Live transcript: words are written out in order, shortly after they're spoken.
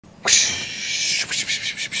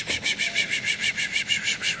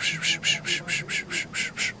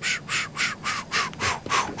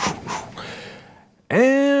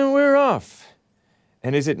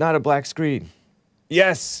And is it not a black screen?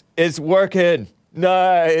 Yes, it's working.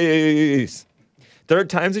 Nice. Third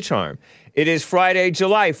time's a charm. It is Friday,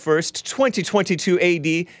 July 1st, 2022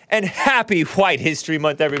 AD, and happy White History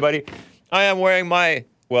Month, everybody. I am wearing my,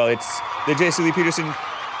 well, it's the J.C. Lee Peterson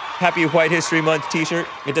Happy White History Month t-shirt.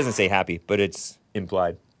 It doesn't say happy, but it's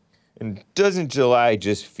implied. And doesn't July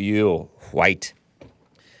just feel white?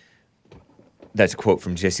 That's a quote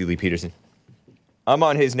from J.C. Lee Peterson. I'm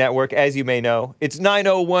on his network, as you may know. It's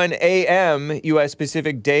 9:01 a.m. U.S.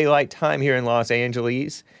 Pacific Daylight Time here in Los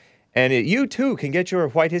Angeles. And you, too, can get your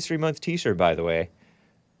White History Month t-shirt, by the way.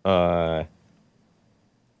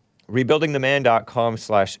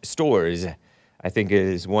 Rebuildingtheman.com/stores, I think,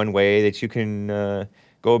 is one way that you can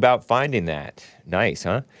go about finding that. Nice,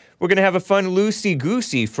 huh? We're going to have a fun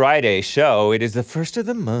loosey-goosey Friday show. It is the first of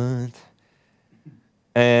the month.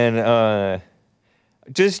 And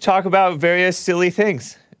just talk about various silly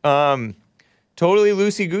things. Totally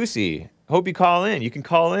loosey-goosey. Hope you call in. You can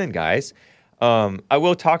call in, guys. I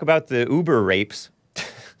will talk about the Uber rapes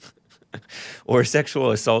or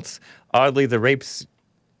sexual assaults. Oddly, the rapes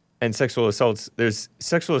and sexual assaults, there's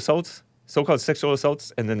sexual assaults, so-called sexual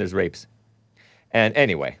assaults, and then there's rapes. And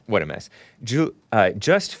anyway, what a mess.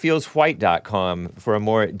 JustFeelsWhite.com for a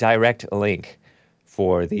more direct link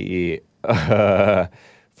for the,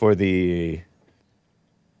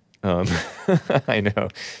 I know,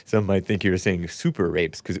 some might think you're saying super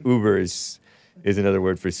rapes, because Uber is another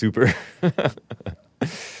word for super.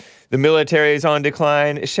 The military is on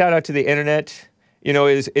decline. Shout out to the internet. You know,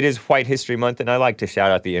 it is White History Month, and I like to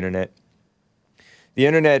shout out the internet. The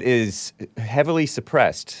internet is heavily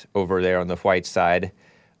suppressed over there on the white side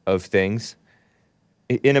of things.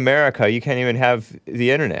 In America, you can't even have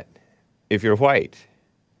the internet if you're white.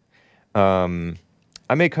 I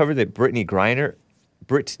may cover the Brittany Griner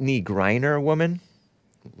woman,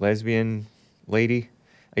 lesbian lady.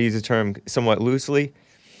 I use the term somewhat loosely.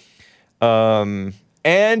 And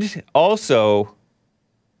also,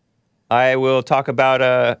 I will talk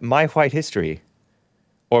about my white history,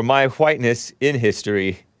 or my whiteness in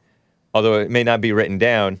history, although it may not be written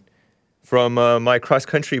down, from my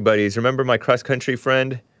cross-country buddies. Remember my cross-country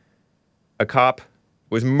friend, a cop,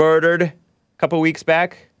 was murdered a couple weeks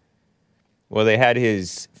back? Well, they had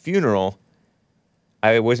his funeral.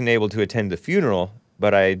 I wasn't able to attend the funeral,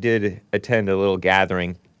 but I did attend a little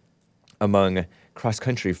gathering among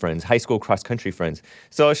cross-country friends, high school cross-country friends.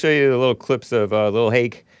 So I'll show you the little clips of Lil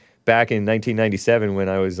Hake back in 1997 when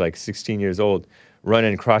I was like 16 years old,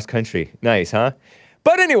 running cross-country. Nice, huh?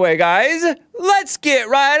 But anyway, guys, let's get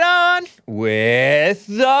right on with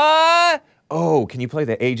the... Oh, can you play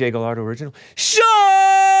the A.J. Gallardo original?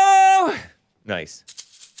 Show! Nice.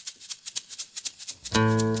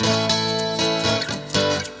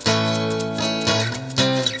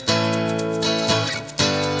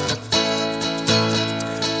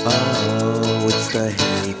 Oh, it's the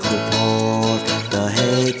Hake Report, the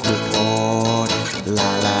Hake Report,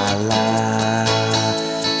 la la la.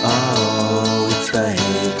 Oh, it's the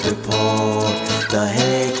Hake Report, the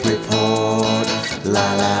Hake Report,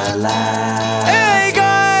 la la la. Hey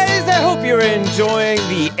guys, I hope you're enjoying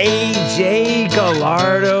the A.J.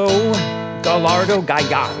 Gallardo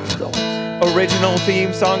original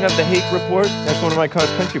theme song of the Hake Report. That's one of my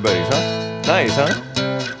cross-country buddies, huh? Nice, huh?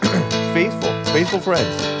 Faithful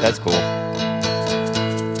friends. That's cool.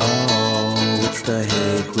 Oh, it's the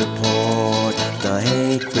Hake Report, the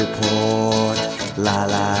Hake Report, la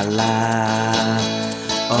la la.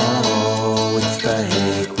 Oh, it's the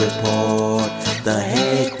Hake Report, the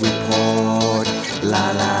Hake Report,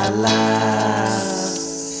 la la la.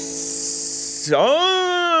 So,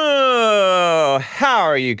 how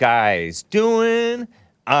are you guys doing?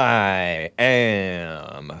 I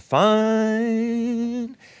am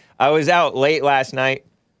fine. I was out late last night,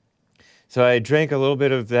 so I drank a little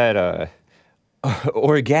bit of that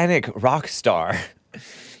organic Rockstar.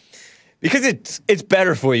 Because it's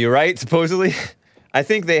better for you, right? Supposedly. I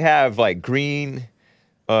think they have like green,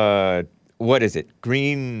 what is it?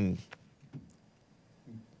 Green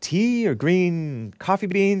tea or green coffee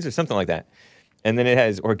beans or something like that. And then it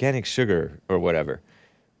has organic sugar or whatever.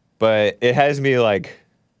 But it has me like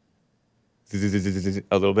a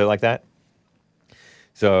little bit like that.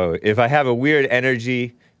 So if I have a weird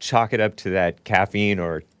energy, chalk it up to that caffeine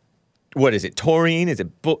or, what is it, taurine? Is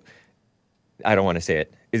it bull? I don't want to say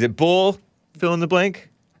it. Is it bull? Fill in the blank?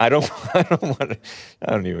 I don't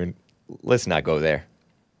even, let's not go there.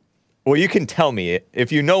 Well, you can tell me it.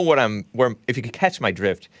 If you know if you can catch my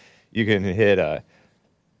drift, you can hit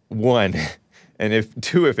 1, and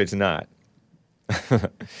 2 if it's not.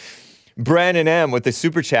 Brandon M with the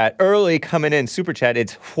super chat, early coming in super chat.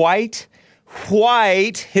 It's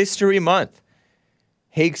White History Month.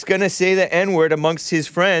 Hake's gonna say the N-word amongst his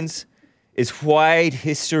friends. It's white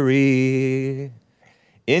history.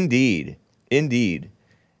 Indeed. Indeed.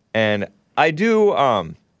 And I do,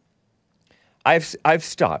 I've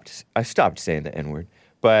stopped saying the N-word,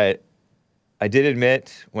 but I did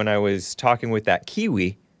admit when I was talking with that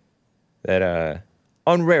Kiwi that,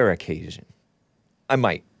 on rare occasion, I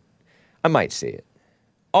might say it.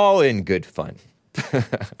 All in good fun.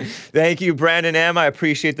 Thank you, Brandon M. I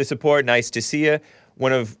appreciate the support. Nice to see you.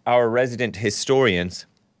 One of our resident historians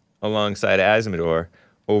alongside Azimador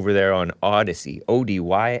over there on Odyssey,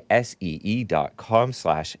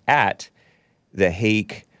 odyssee.com/@ the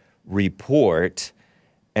Hake Report.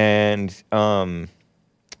 And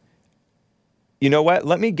you know what?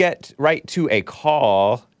 Let me get right to a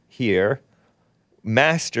call here.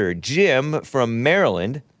 Master Jim from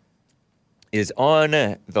Maryland is on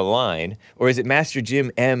the line, or is it Master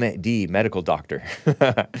Jim M.D., medical doctor?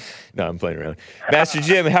 No, I'm playing around. Master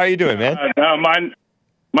Jim, how are you doing, man? No, my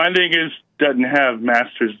thing doesn't have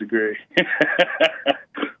master's degree.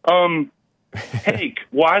 Hank,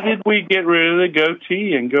 why did we get rid of the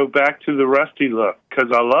goatee and go back to the rusty look?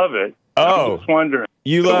 Because I love it. Oh, I'm just wondering.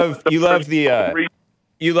 You love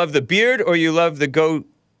the beard, or you love the goatee?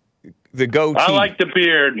 I like the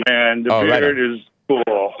beard, man. The beard is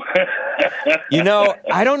cool. You know,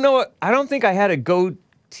 I don't think I had a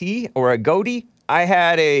goatee or a goatee. I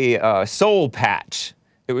had a soul patch.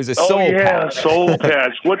 It was a soul patch. Soul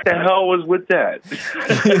patch. What the hell was with that?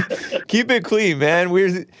 Keep it clean, man.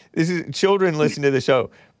 This is children listen to the show,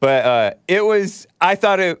 but it was. I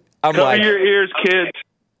thought it. Cover your ears, kids.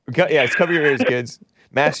 Yes, cover your ears, kids.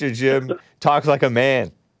 Master Jim talks like a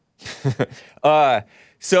man.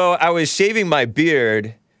 So I was shaving my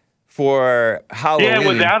beard for Halloween. Yeah,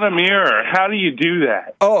 without a mirror. How do you do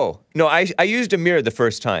that? Oh, no, I used a mirror the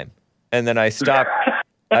first time, and then I stopped.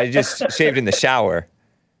 I just shaved in the shower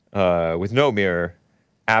with no mirror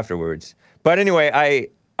afterwards. But anyway,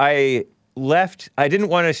 I left. I didn't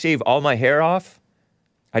want to shave all my hair off.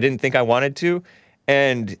 I didn't think I wanted to.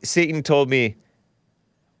 And Satan told me,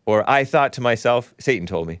 or I thought to myself, Satan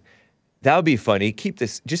told me, that'll be funny.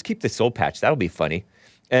 Just keep the soul patch. That'll be funny.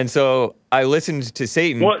 And so I listened to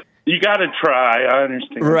Satan. What? You got to try. I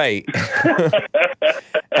understand. Right.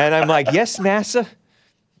 And I'm like, yes, Massa.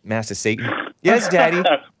 Massa Satan. Yes, Daddy.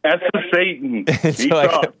 That's the Satan.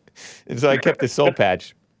 And so I kept the soul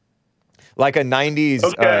patch. Like a 90s,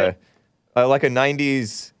 like a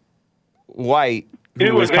 90s white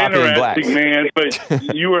who was copying blacks. Man, but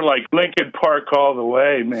you were like Lincoln Park all the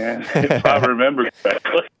way, man, if I remember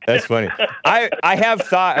correctly. That's funny. I have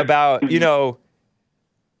thought about,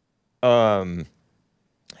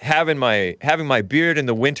 having my beard in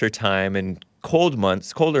the winter time and colder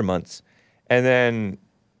months, and then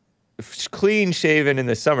clean shaven in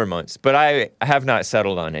the summer months. But I have not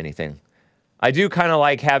settled on anything. I do kind of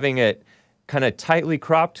like having it kind of tightly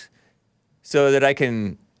cropped so that I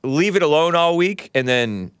can leave it alone all week and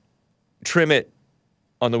then trim it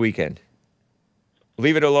on the weekend.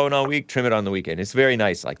 Leave it alone all week, trim it on the weekend. It's very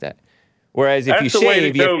nice like that. Whereas if you shave, that's the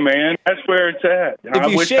way to go, man. That's where it's at. I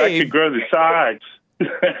wish I could grow the sides.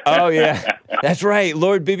 Oh yeah, that's right.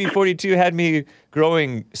 Lord Bibby 42 had me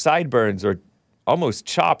growing sideburns or almost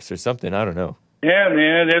chops or something. I don't know. Yeah,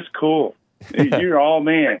 man, that's cool. You're all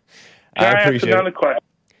man. Can I ask another question?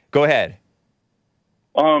 Go ahead.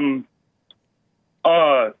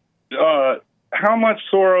 How much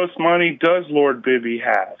Soros money does Lord Bibby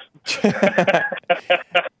have?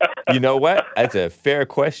 You know what? That's a fair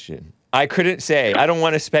question. I couldn't say. I don't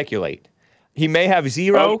want to speculate. He may have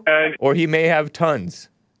zero, or he may have tons.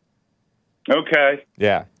 Okay.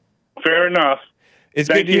 Yeah. Fair enough. It's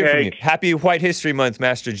good to hear from you. Happy White History Month,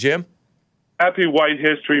 Master Jim. Happy White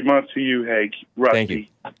History Month to you, Hank.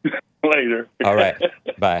 Rusty. Thank you. Later. All right.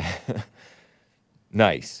 Bye.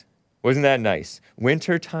 Nice. Wasn't that nice?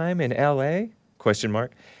 Winter time in L.A.? Question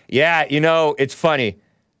mark. Yeah, it's funny.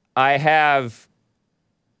 I have...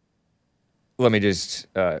 Let me just...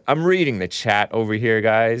 I'm reading the chat over here,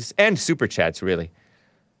 guys. And super chats, really.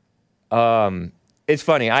 It's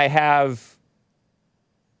funny. I have...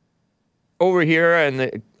 Over here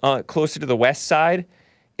and closer to the west side,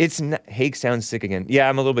 Hake sounds sick again. Yeah,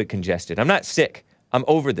 I'm a little bit congested. I'm not sick. I'm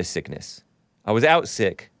over the sickness. I was out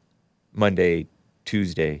sick Monday,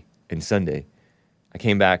 Tuesday, and Sunday. I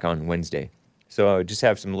came back on Wednesday. So I just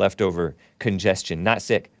have some leftover congestion. Not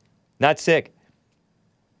sick. Not sick.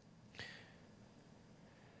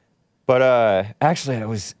 But actually, I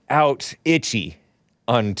was out itchy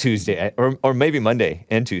on Tuesday, or maybe Monday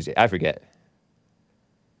and Tuesday. I forget.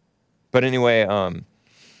 But anyway,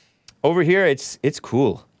 over here, it's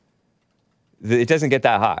cool. It doesn't get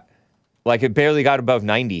that hot. Like, it barely got above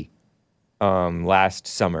 90 last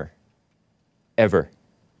summer. Ever.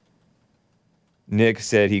 Nick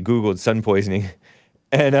said he Googled sun poisoning.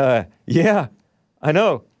 And, yeah, I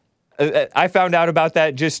know. I found out about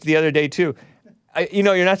that just the other day, too. You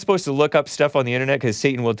know, you're not supposed to look up stuff on the internet because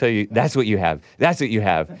Satan will tell you, that's what you have. That's what you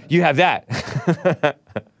have. You have that.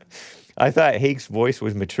 I thought Hake's voice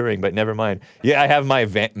was maturing, but never mind. Yeah, I have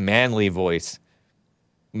my manly voice.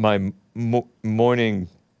 My morning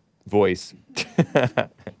voice. Never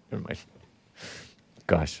mind.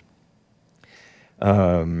 Gosh.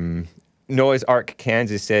 Noah's Ark,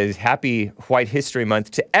 Kansas says, Happy White History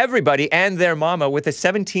Month to everybody and their mama with a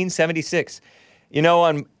 1776. You know,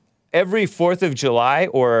 on every 4th of July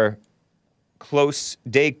or close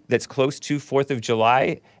day that's close to 4th of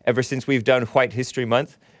July, ever since we've done White History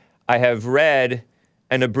Month, I have read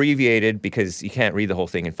an abbreviated, because you can't read the whole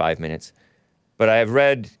thing in 5 minutes, but I have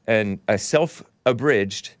read a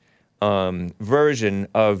self-abridged version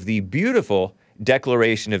of the beautiful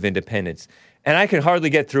Declaration of Independence. And I can hardly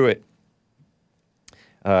get through it.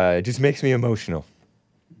 It just makes me emotional.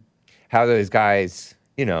 How those guys,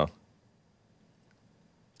 you know,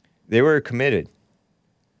 they were committed.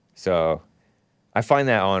 So I find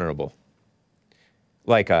that honorable.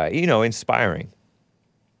 Like, you know, inspiring.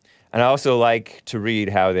 And I also like to read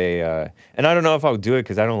how they, and I don't know if I'll do it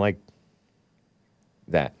because I don't like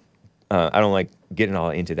that. I don't like getting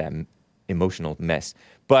all into that emotional mess.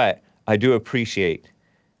 But I do appreciate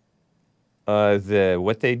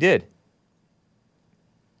what they did.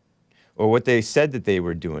 Or what they said that they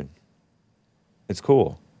were doing. It's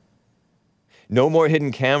cool. No more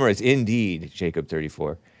hidden cameras, indeed,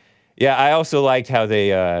 Jacob34. Yeah, I also liked how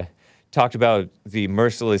they talked about the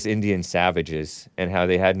merciless Indian savages and how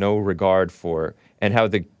they had no regard for, and how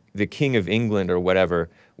the King of England or whatever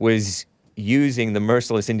was using the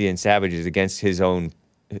merciless Indian savages against his own,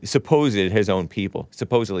 supposedly his own people,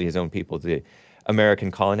 the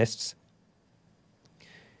American colonists,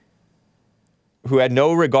 who had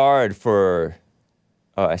no regard for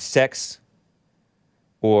sex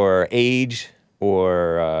or age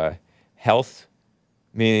or health,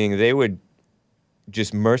 meaning they would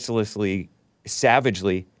just mercilessly,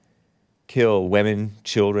 savagely kill women,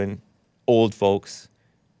 children, old folks,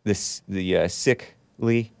 the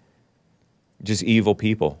sickly, just evil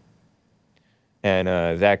people. And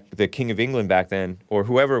that the King of England back then, or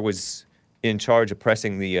whoever was in charge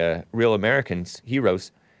oppressing the real Americans,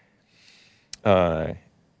 heroes, and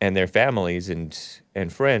their families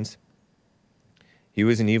and friends, he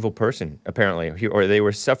was an evil person, apparently, or they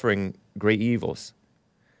were suffering great evils.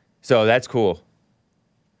 So that's cool.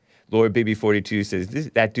 Lord Baby42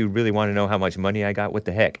 says, that dude really want to know how much money I got? What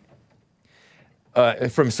the heck?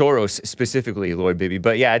 From Soros specifically, Lord Bibby.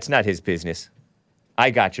 But yeah, it's not his business.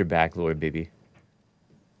 I got your back, Lord Bibby.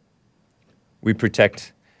 We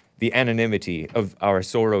protect the anonymity of our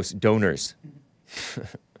Soros donors.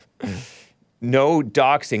 No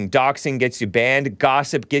doxing. Doxing gets you banned.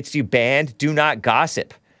 Gossip gets you banned. Do not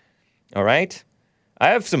gossip. All right? I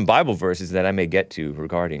have some Bible verses that I may get to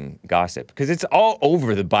regarding gossip, because it's all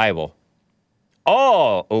over the Bible.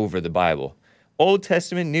 All over the Bible. Old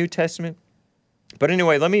Testament, New Testament. But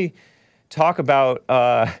anyway, let me talk about,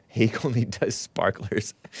 Hake only does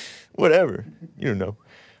sparklers. Whatever. You don't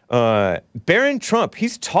know. Barron Trump,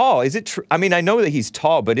 he's tall. Is it true? I mean, I know that he's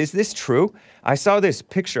tall, but is this true? I saw this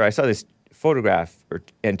picture. I saw this photograph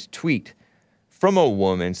and tweet from a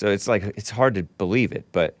woman, so it's like, it's hard to believe it,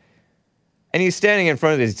 but, and he's standing in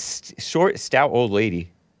front of this short, stout old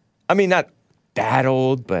lady. I mean, not that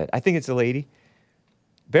old, but I think it's a lady.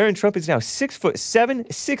 Barron Trump is now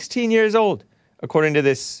 6'7", 16 years old, according to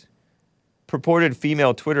this purported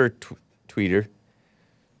female Twitter tweeter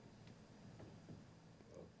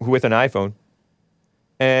with an iPhone.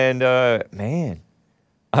 And, man,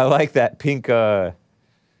 I like that pink,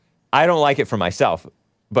 I don't like it for myself,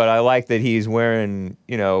 but I like that he's wearing,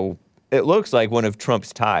 you know, it looks like one of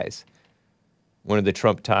Trump's ties. One of the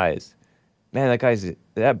Trump ties. Man,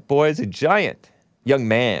 that boy is a giant. Young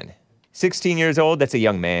man. 16 years old, that's a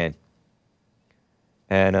young man.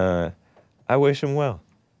 And I wish him well.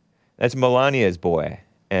 That's Melania's boy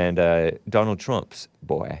and Donald Trump's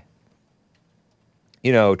boy.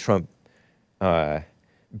 You know, Trump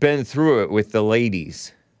been through it with the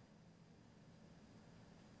ladies.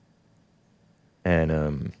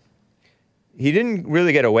 And he didn't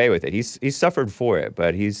really get away with it. He suffered for it,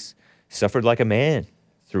 but he's suffered like a man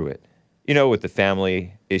through it. You know, with the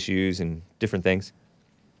family issues and different things.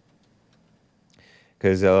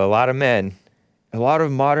 Because a lot of men, a lot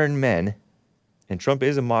of modern men, and Trump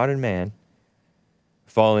is a modern man,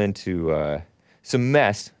 fall into some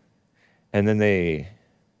mess. and then they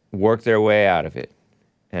work their way out of it.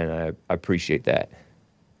 And I appreciate that.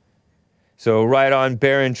 So right on,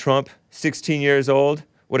 Barron Trump, 16 years old.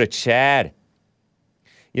 What a Chad.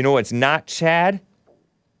 You know what's not Chad?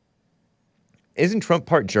 Isn't Trump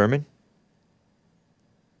part German?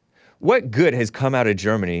 What good has come out of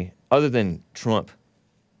Germany other than Trump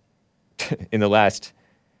in the last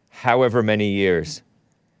however many years?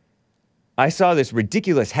 I saw this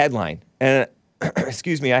ridiculous headline, and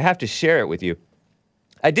excuse me, I have to share it with you.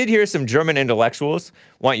 I did hear some German intellectuals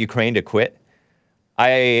want Ukraine to quit.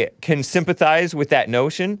 I can sympathize with that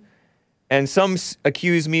notion, and some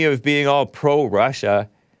accuse me of being all pro-Russia,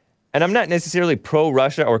 and I'm not necessarily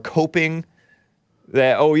pro-Russia or coping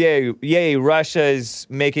that, oh, yay, Russia is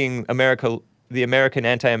making America, the American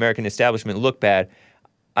anti-American establishment look bad.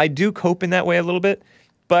 I do cope in that way a little bit,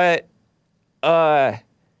 but,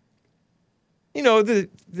 you know,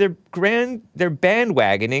 they're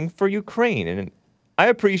bandwagoning for Ukraine, and I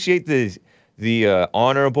appreciate the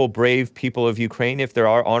honorable, brave people of Ukraine. If there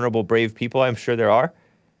are honorable, brave people, I'm sure there are.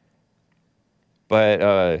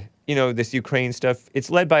 But, you know, this Ukraine stuff, it's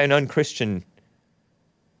led by an unchristian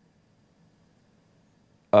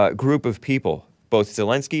group of people. Both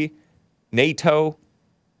Zelensky, NATO,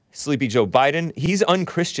 Sleepy Joe Biden. He's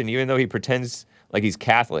unchristian, even though he pretends like he's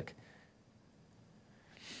Catholic.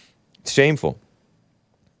 It's shameful.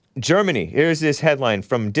 Germany. Here's this headline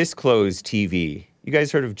from Disclosed TV. You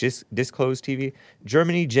guys heard of Disclosed TV?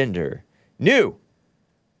 Germany gender. New.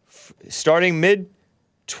 Starting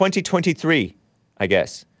mid-2023, I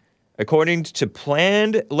guess. According to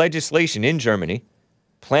planned legislation in Germany.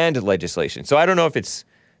 Planned legislation. So I don't know if it's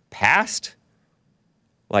passed.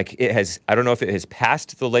 Like it has, I don't know if it has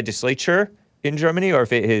passed the legislature in Germany or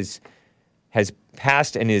if it has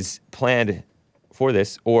passed and is planned for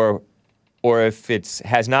this, or if it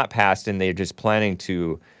has not passed and they're just planning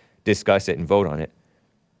to discuss it and vote on it.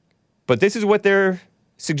 But this is what they're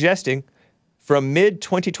suggesting. From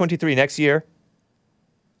mid-2023, next year,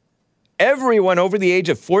 everyone over the age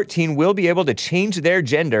of 14 will be able to change their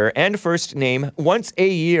gender and first name once a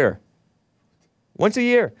year. Once a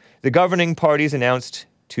year. The governing parties announced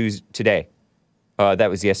today. That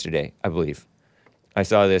was yesterday, I believe. I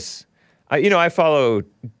saw this. I follow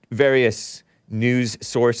various news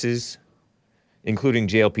sources, including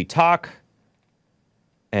JLP Talk,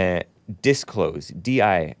 and Disclose,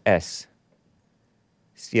 DISCLOSE.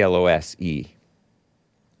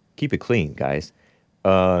 Keep it clean, guys.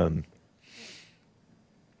 That's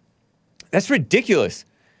ridiculous.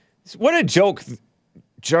 What a joke.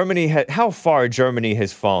 How far Germany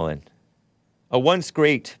has fallen. A once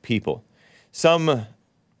great people. Some,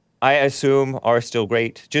 I assume, are still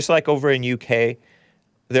great. Just like over in UK,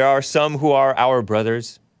 there are some who are our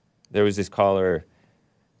brothers. There was this caller,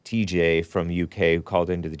 TJ from UK, who called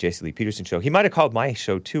into the Jesse Lee Peterson show. He might have called my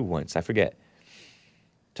show too once, I forget.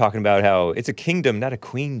 Talking about how it's a kingdom, not a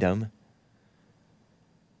queendom.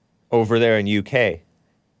 Over there in UK.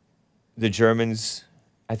 The Germans,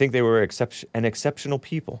 I think they were an exceptional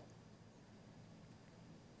people.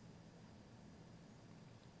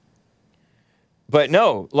 But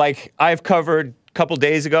no, like I've covered a couple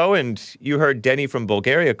days ago, and you heard Denny from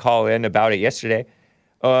Bulgaria call in about it yesterday.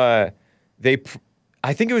 I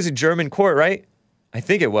think it was a German court, right? I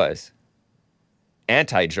think it was.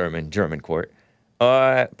 Anti-German German court.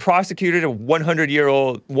 Prosecuted a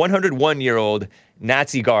 101-year-old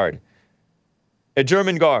Nazi guard. A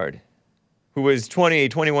German guard who was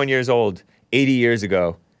 21 years old 80 years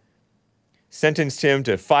ago. Sentenced him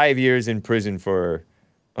to 5 years in prison for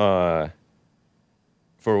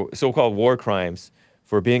so-called war crimes,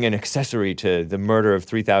 for being an accessory to the murder of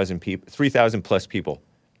 3,000 plus people.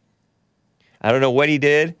 I don't know what he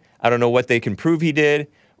did. I don't know what they can prove he did,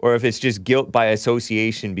 or if it's just guilt by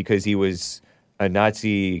association because he was a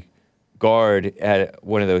Nazi guard at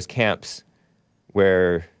one of those camps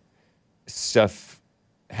where stuff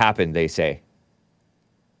happened, they say.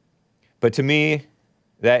 But to me,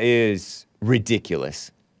 that is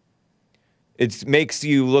ridiculous. It makes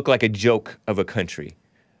you look like a joke of a country.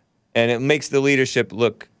 And it makes the leadership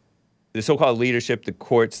look, the so-called leadership, the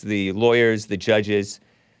courts, the lawyers, the judges,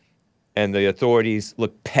 and the authorities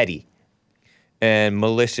look petty and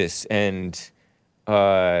malicious, and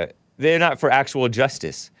they're not for actual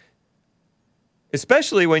justice.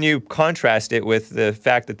 Especially when you contrast it with the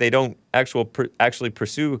fact that they don't actually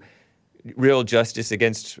pursue real justice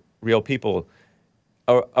against real people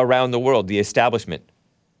around the world, the establishment.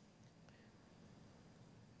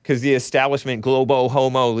 Because the establishment, globo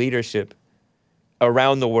homo leadership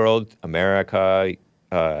around the world, America,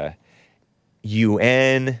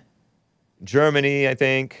 UN, Germany, I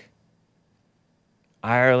think,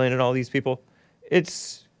 Ireland and all these people.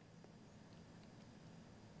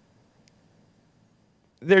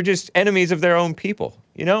 They're just enemies of their own people,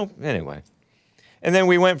 you know? Anyway. And then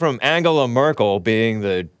we went from Angela Merkel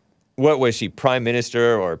being what was she, prime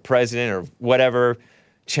minister or president or whatever,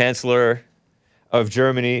 chancellor of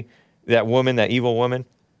Germany, that woman, that evil woman.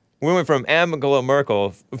 We went from Angela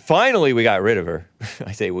Merkel, finally we got rid of her.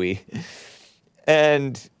 I say we.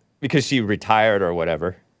 And because she retired or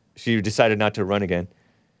whatever, she decided not to run again.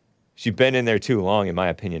 She'd been in there too long, in my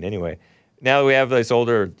opinion, anyway. Now we have this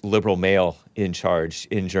older liberal male in charge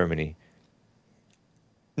in Germany.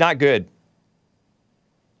 Not good.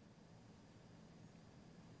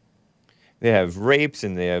 They have rapes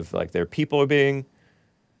and they have, like, their people are being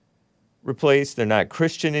replaced. They're not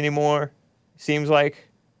Christian anymore, seems like.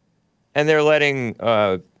 And they're letting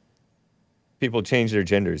people change their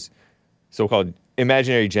genders. So-called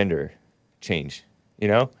imaginary gender change, you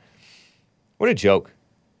know? What a joke.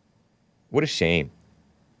 What a shame.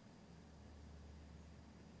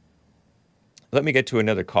 Let me get to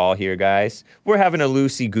another call here, guys. We're having a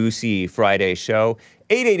loosey-goosey Friday show.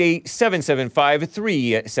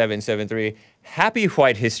 888-775-3773. Happy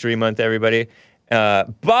White History Month, everybody.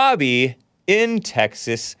 Bobby in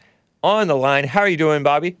Texas on the line. How are you doing,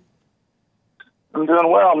 Bobby? I'm doing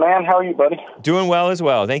well, man. How are you, buddy? Doing well as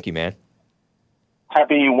well. Thank you, man.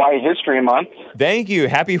 Happy White History Month. Thank you.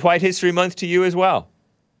 Happy White History Month to you as well.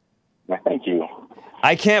 Thank you.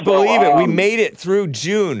 I can't believe it. We made it through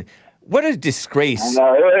June. What a disgrace.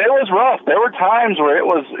 No, it was rough. There were times where it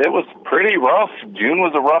was pretty rough. June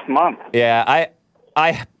was a rough month. Yeah,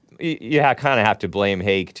 I kind of have to blame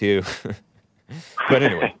Hake too. But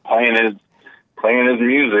anyway, playing his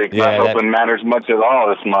music, yeah, not hoping matters much at all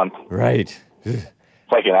this month. Right. It's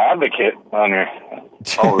like an advocate on your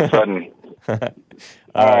all of a sudden.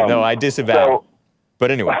 No, I disavow.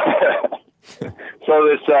 But anyway. So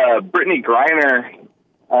this Brittany Griner,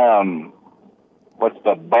 what's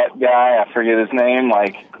the butt guy? I forget his name.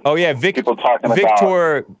 Like, oh yeah, Victor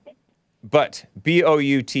Butt,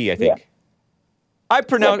 B-O-U-T, I think. Yeah. I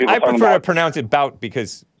prefer to pronounce it Bout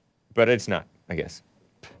but it's not, I guess.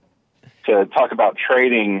 To talk about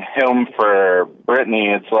trading him for Brittany,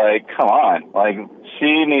 it's like, come on, like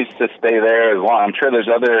she needs to stay there as long. I'm sure there's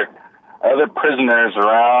other prisoners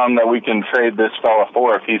around that we can trade this fella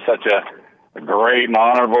for if he's such a great and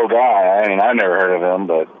honorable guy. I mean, I've never heard of him,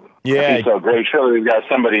 but yeah, he's so great. Surely we've got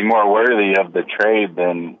somebody more worthy of the trade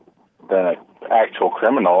than an actual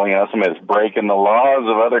criminal. You know, somebody that's breaking the laws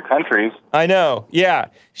of other countries. I know. Yeah,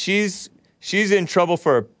 she's in trouble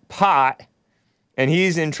for pot, and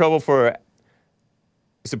he's in trouble for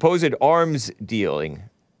supposed arms dealing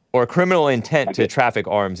or criminal intent to traffic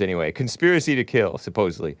arms. Anyway, conspiracy to kill,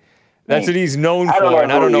 supposedly. That's what he's known for,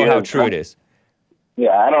 and I don't know how true it is.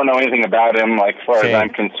 Yeah, I don't know anything about him. Like, as far as I'm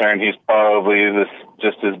concerned, he's probably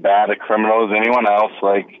just as bad a criminal as anyone else.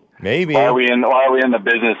 Like, maybe why are we in the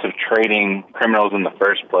business of trading criminals in the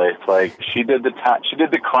first place? Like, she did the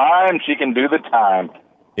crime, she can do the time.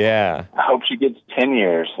 Yeah. I hope she gets 10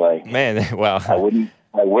 years. Like, man, well, I wouldn't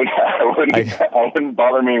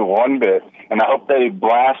bother me one bit. And I hope they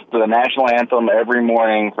blast the national anthem every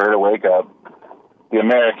morning for her to wake up. The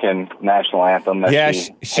American national anthem. Yeah,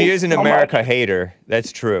 she is an America hater.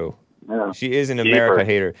 That's true. Yeah. She is an America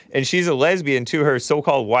hater. And she's a lesbian, too. Her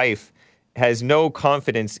so-called wife has no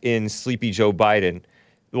confidence in sleepy Joe Biden.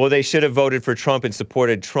 Well, they should have voted for Trump and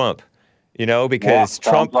supported Trump, you know, because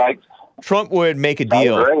Trump would make a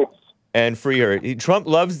deal and free her. Trump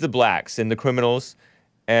loves the blacks and the criminals,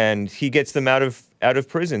 and he gets them out of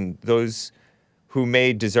prison, those who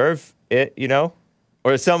may deserve it, you know.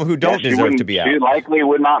 Or some who don't deserve to be out. She likely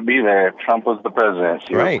would not be there if Trump was the president.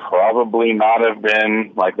 She would probably not have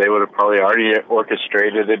been, like, they would have probably already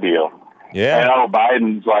orchestrated a deal. Yeah. I know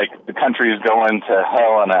Biden's like, the country's going to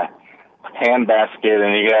hell in a handbasket,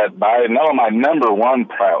 and you got Biden. No, my number one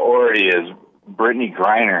priority is Brittany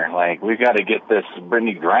Griner. Like, we've got to get this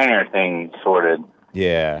Brittany Griner thing sorted.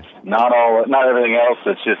 Yeah. Not everything else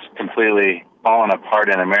that's just completely falling apart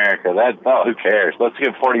in America. Who cares? Let's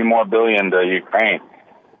give $40 billion more to Ukraine.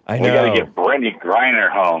 I know. We got to get Brittany Griner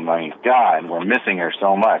home. I mean, God, we're missing her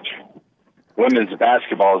so much. Women's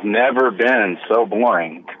basketball has never been so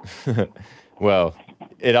boring. Well,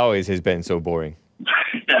 it always has been so boring.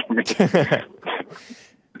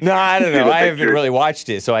 No, I don't know. I haven't really watched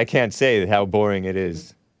it, so I can't say how boring it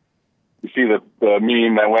is. You see the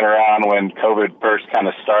meme that went around when COVID first kind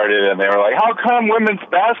of started, and they were like, how come women's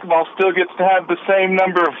basketball still gets to have the same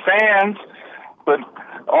number of fans, but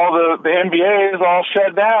all the NBA is all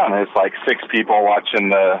shut down? It's like 6 people watching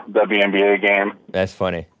the WNBA game. That's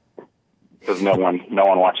funny. Because no one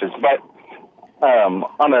watches. But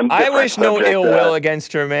On a I different wish no subject, ill will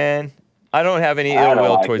against her, man. I don't have any I ill don't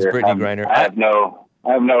will like towards her. Brittany Griner. I have no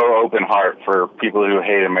open heart for people who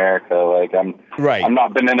hate America. Like Right. I'm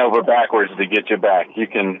not bending over backwards to get you back. You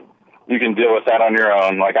can deal with that on your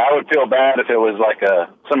own. Like I would feel bad if it was like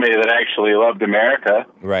somebody that actually loved America.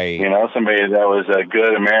 Right. You know, somebody that was a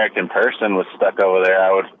good American person was stuck over there.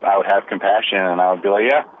 I would have compassion and I would be like,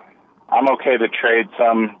 yeah, I'm okay to trade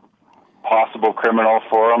some possible criminal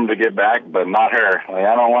for them to get back, but not her. Like,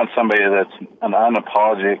 I don't want somebody that's an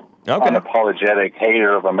unapologetic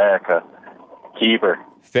hater of America. Keep her.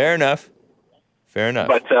 Fair enough. Fair enough.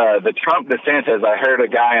 But the Trump DeSantis, I heard a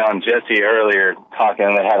guy on Jesse earlier talking,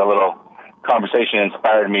 and they had a little conversation that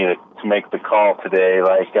inspired me to make the call today.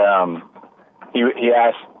 Like, he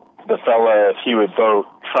asked the fella if he would vote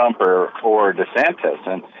Trump or DeSantis,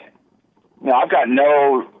 and I've got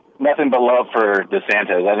nothing but love for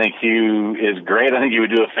DeSantis. I think he is great. I think he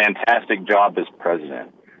would do a fantastic job as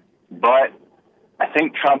president. But I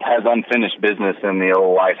think Trump has unfinished business in the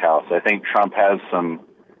old White House. I think Trump has some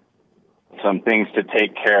things to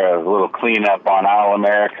take care of, a little cleanup on All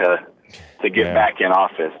America to get back in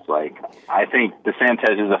office. Like, I think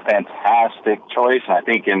DeSantis is a fantastic choice, and I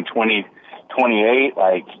think in 2028,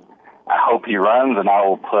 like, I hope he runs, and I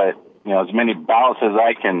will put, as many ballots as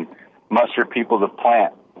I can muster people to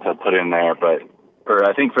put in there. But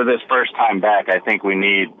I think for this first time back, I think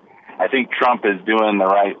Trump is doing the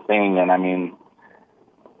right thing. And I mean,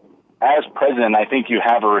 as president, I think you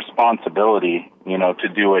have a responsibility, to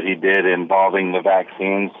do what he did involving the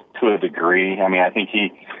vaccines to a degree. I mean, I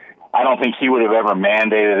don't think he would have ever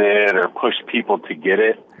mandated it or pushed people to get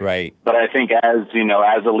it. Right. But I think as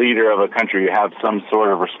a leader of a country, you have some sort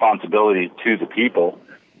of responsibility to the people,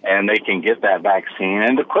 and they can get that vaccine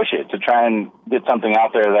and to push it, to try and get something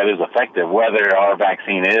out there that is effective, whether our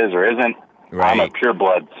vaccine is or isn't. Right. I'm a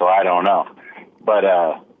pureblood, so I don't know. But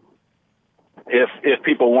if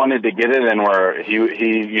people wanted to get it and he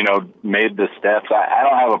made the steps, I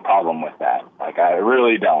don't have a problem with that. Like, I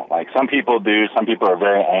really don't. Like, some people do. Some people are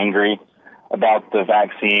very angry about the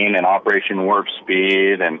vaccine and Operation Warp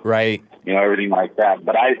Speed and right. Everything like that.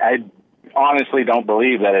 But I honestly don't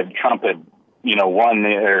believe that if Trump had won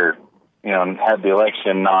had the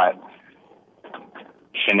election, not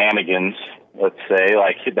shenanigans, let's say,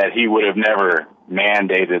 like that, he would have never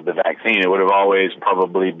mandated the vaccine. It would have always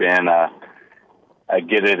probably been a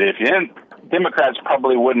get it if you didn't. Democrats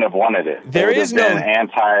probably wouldn't have wanted it. There is no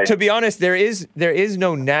anti. To be honest, there is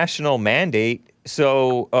no national mandate.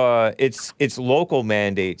 So it's local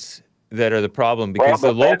mandates that are the problem, because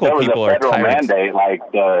the local people are tyrants. There was a federal mandate, like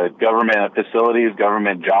government facilities,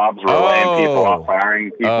 government jobs were laying people off,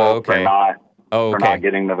 firing people for not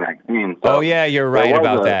getting the vaccine. So yeah, you're right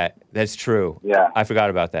about that. That's true. Yeah, I forgot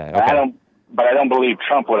about that. Okay. I don't believe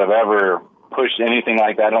Trump would have ever pushed anything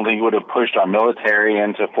like that. I don't think he would have pushed our military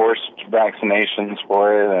into forced vaccinations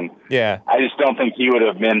for it, and I just don't think he would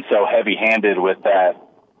have been so heavy-handed with that.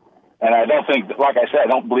 And I don't think, like I said, I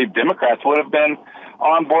don't believe Democrats would have been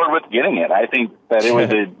on board with getting it. I think that it was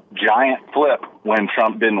a giant flip when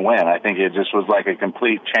Trump didn't win. I think it just was like a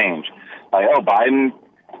complete change. Like, oh, Biden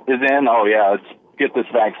is in? Oh, yeah, let's get this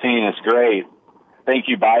vaccine. It's great. Thank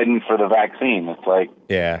you, Biden, for the vaccine. It's like,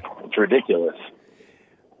 it's ridiculous.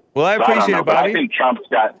 Well, I appreciate it, Bobby. I think Trump's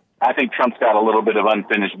got a little bit of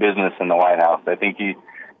unfinished business in the White House.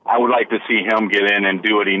 I would like to see him get in and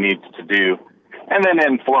do what he needs to do. And then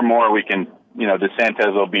in 4 more, we can,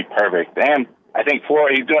 DeSantis will be perfect. And I think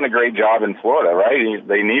Florida, he's doing a great job in Florida, right?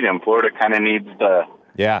 They need him. Florida kind of needs needs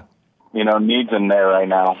him there right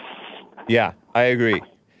now. Yeah, I agree.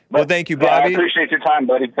 Well, thank you, Bobby. I appreciate your time,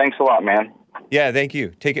 buddy. Thanks a lot, man. Yeah, thank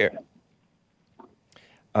you. Take care.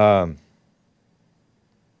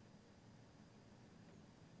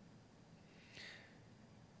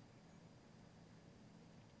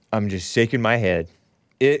 I'm just shaking my head.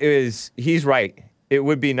 He's right. It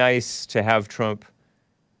would be nice to have Trump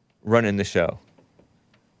running the show,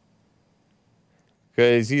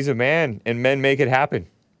 because he's a man, and men make it happen.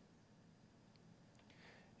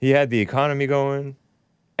 He had the economy going,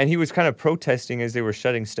 and he was kind of protesting as they were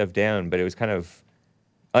shutting stuff down, but it was kind of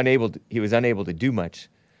he was unable to do much.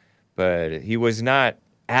 But he was not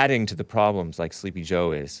adding to the problems like Sleepy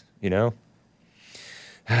Joe is,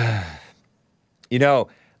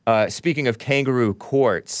 Speaking of kangaroo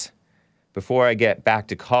courts, before I get back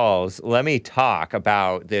to calls, let me talk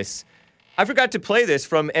about this. I forgot to play this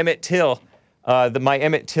from Emmett Till, my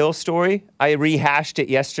Emmett Till story. I rehashed it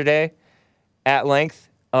yesterday at length.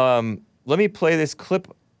 Let me play this clip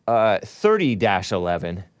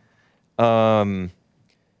 30-11. And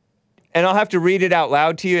I'll have to read it out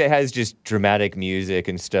loud to you. It has just dramatic music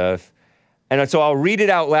and stuff. And so I'll read it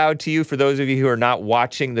out loud to you for those of you who are not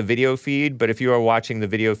watching the video feed. But if you are watching the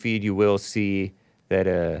video feed, you will see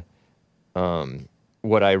that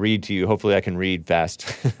what I read to you. Hopefully I can read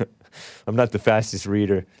fast. I'm not the fastest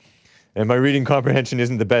reader. And my reading comprehension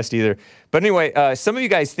isn't the best either. But anyway, some of you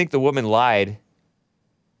guys think the woman lied.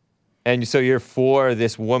 And so you're for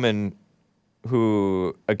this woman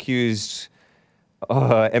who accused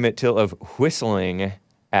Emmett Till of whistling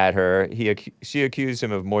at her. She accused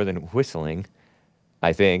him of more than whistling,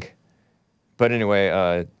 I think. But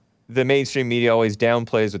anyway, the mainstream media always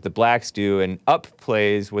downplays what the blacks do and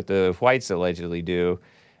upplays what the whites allegedly do.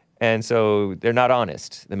 And so they're not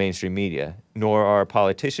honest, the mainstream media, nor are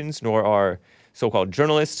politicians, nor are so-called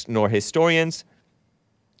journalists, nor historians.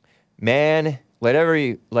 Man,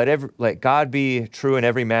 let God be true and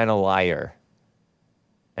every man a liar.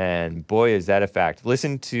 And boy, is that a fact.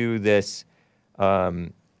 Listen to this,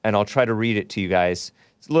 and I'll try to read it to you guys.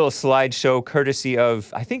 It's a little slideshow courtesy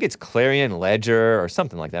of, I think it's Clarion Ledger or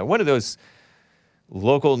something like that. One of those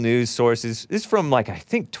local news sources. This is from, I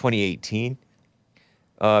think 2018,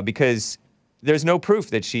 because there's no proof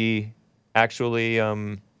that she actually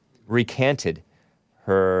recanted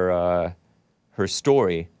her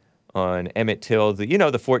story on Emmett Till, the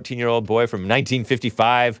 14-year-old boy from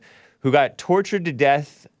 1955 who got tortured to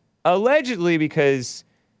death allegedly because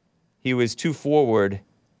he was too forward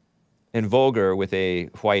and vulgar with a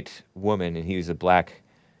white woman, and he was a black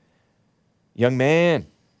young man,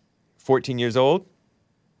 14 years old.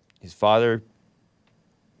 His father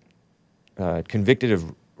convicted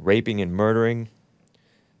of raping and murdering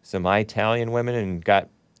some Italian women and got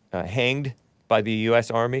hanged by the U.S.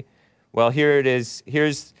 Army. Well, here it is.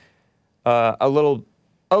 Here's a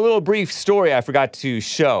little brief story I forgot to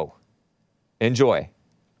show. Enjoy.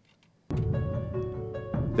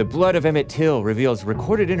 The Blood of Emmett Till reveals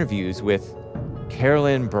recorded interviews with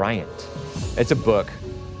Carolyn Bryant. It's a book,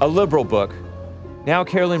 a liberal book. Now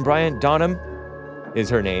Carolyn Bryant Donham is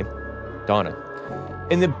her name, Donna.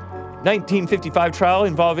 In the 1955 trial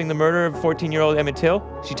involving the murder of 14-year-old Emmett Till,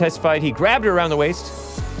 she testified he grabbed her around the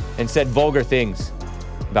waist and said vulgar things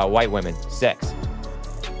about white women, sex.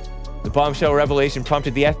 The bombshell revelation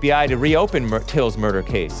prompted the FBI to reopen Till's murder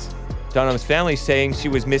case. Donham's family saying she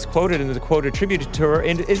was misquoted and the quote attributed to her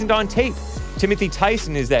isn't on tape. Timothy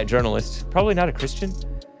Tyson is that journalist, probably not a Christian.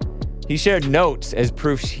 He shared notes as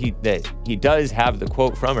proof that he does have the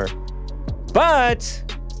quote from her. But,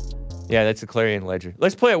 yeah, that's the Clarion Ledger.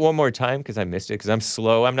 Let's play it one more time because I missed it because I'm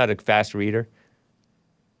slow. I'm not a fast reader.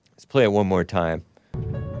 Let's play it one more time.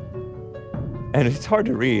 And it's hard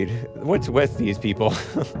to read. What's with these people?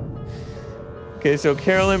 Okay, so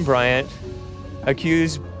Carolyn Bryant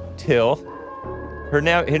accused Till. Her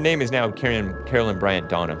name is now Carolyn Bryant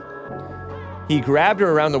Donham. He grabbed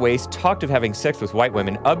her around the waist, talked of having sex with white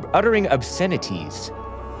women, uttering obscenities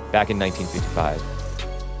back in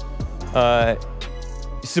 1955.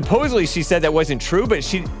 Supposedly she said that wasn't true,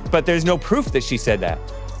 but there's no proof that she said that.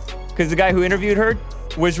 Because the guy who interviewed her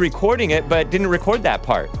was recording it, but didn't record that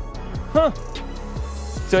part. Huh.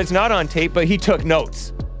 So it's not on tape, but he took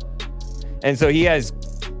notes. And so he has,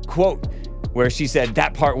 quote, where she said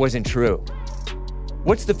that part wasn't true.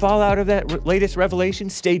 What's the fallout of that latest revelation?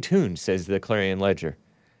 Stay tuned, says the Clarion Ledger.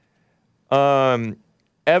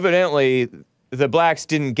 Evidently, the blacks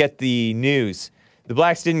didn't get the news. The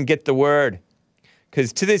blacks didn't get the word.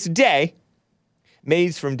 Because to this day,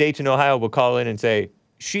 Mays from Dayton, Ohio will call in and say,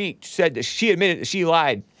 she said that she admitted that she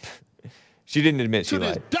lied. She didn't admit she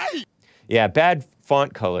lied. Yeah, bad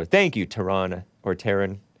font color. Thank you, Tehran, or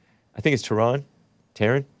Taryn. I think it's Tehran.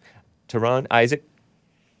 Taryn? Tehran, Isaac.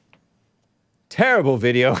 Terrible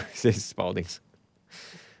video, says Spaldings.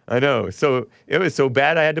 I know. So it was so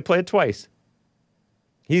bad I had to play it twice.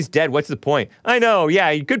 He's dead. What's the point? I know.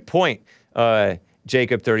 Yeah, good point,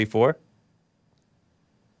 Jacob 34.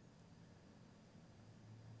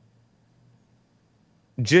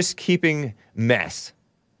 Just keeping mess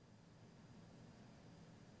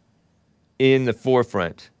in the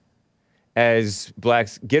forefront as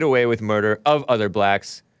blacks get away with murder of other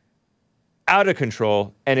blacks, out of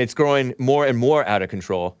control, and it's growing more and more out of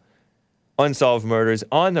control. Unsolved murders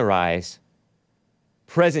on the rise.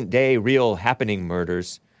 Present day, real happening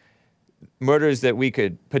murders. Murders that we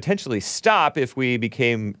could potentially stop if we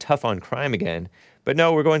became tough on crime again. But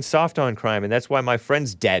no, we're going soft on crime, and that's why my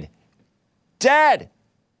friend's dead. Dead!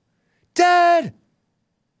 Dead!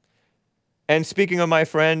 And speaking of my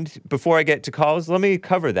friend, before I get to calls, let me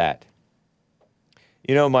cover that.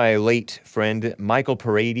 You know my late friend, Michael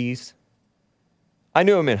Paredes? I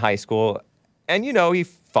knew him in high school, and he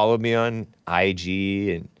followed me on IG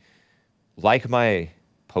and liked my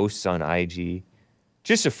posts on IG.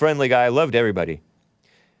 Just a friendly guy, loved everybody.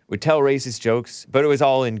 Would tell racist jokes, but it was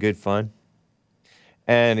all in good fun.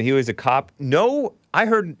 And he was a cop. No, I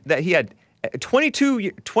heard that he had a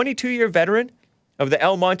 22-year veteran of the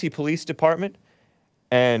El Monte Police Department,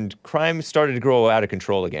 and crime started to grow out of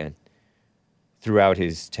control again throughout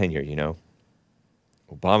his tenure, you know.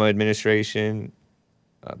 Obama administration,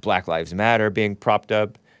 Black Lives Matter being propped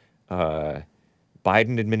up,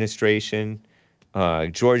 Biden administration,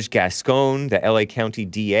 George Gascon, the LA County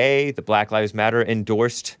DA, the Black Lives Matter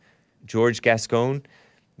endorsed George Gascon,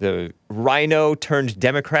 the rhino turned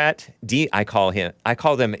Democrat. I call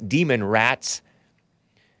them demon rats.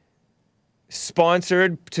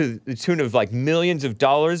 Sponsored to the tune of like millions of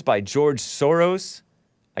dollars by George Soros.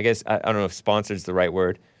 I guess, I don't know if sponsored is the right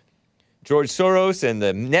word. George Soros and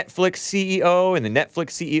the Netflix CEO and the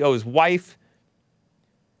Netflix CEO's wife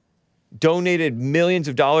donated millions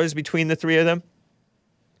of dollars between the three of them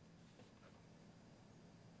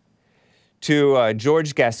to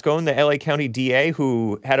George Gascon, the LA County DA,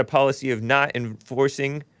 who had a policy of not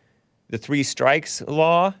enforcing the 3 strikes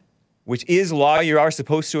law, which is law. You are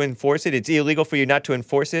supposed to enforce it. It's illegal for you not to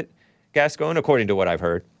enforce it, Gascon, according to what I've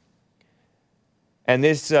heard. And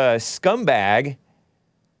this scumbag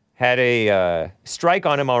had a strike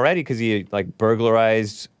on him already because he like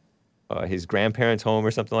burglarized his grandparents' home or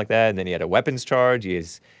something like that. And then he had a weapons charge. He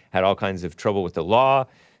had all kinds of trouble with the law,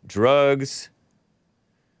 drugs,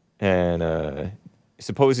 and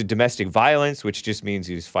supposed domestic violence, which just means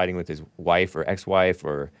he was fighting with his wife or ex-wife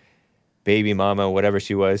or baby mama, whatever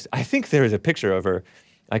she was. I think there is a picture of her.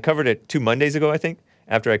 I covered it 2 Mondays ago, I think,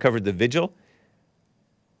 after I covered the vigil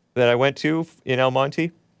that I went to in El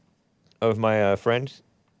Monte of my friend,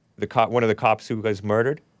 one of the cops who was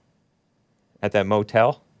murdered at that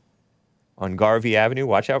motel on Garvey Avenue.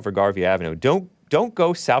 Watch out for Garvey Avenue. Don't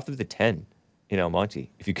go south of the 10 in El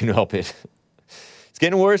Monte if you can help it. It's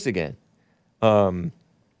getting worse again. He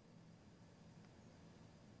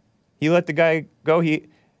let the guy go. He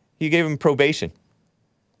gave him probation,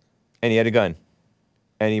 and he had a gun,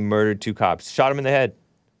 and he murdered 2 cops, shot him in the head.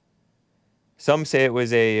 Some say it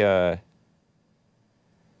was an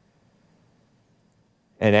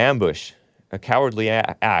ambush, a cowardly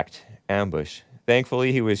ambush.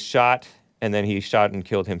 Thankfully, he was shot, and then he shot and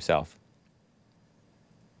killed himself.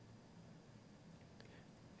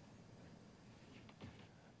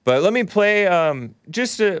 But let me play I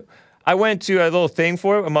went to a little thing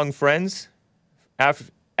for it among friends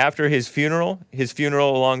after his funeral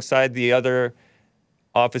alongside the other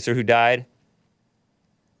officer who died,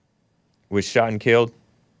 was shot and killed.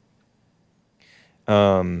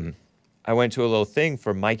 I went to a little thing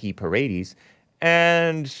for Mikey Paredes,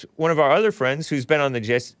 and one of our other friends who's been on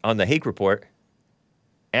the Hake Report,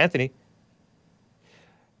 Anthony,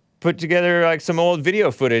 put together like some old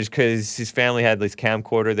video footage because his family had this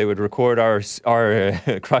camcorder. They would record our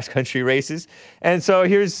cross-country races. And so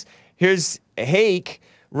here's Hake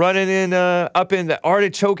running in up in the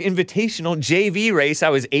Artichoke Invitational JV race. I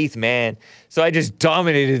was 8th man, so I just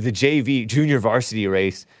dominated the JV junior varsity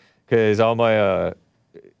race because all my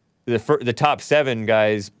the top 7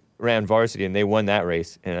 guys ran varsity and they won that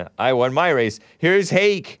race, and I won my race. Here's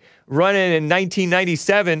Hake running in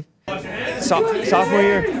 1997, sophomore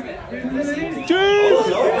year. Jeez.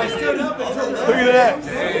 Look at that!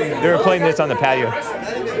 They were playing this on the patio.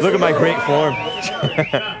 Look at my great form.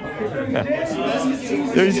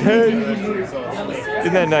 There's Hake.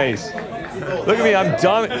 Isn't that nice? Look at me, I'm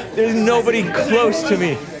dominant. There's nobody close to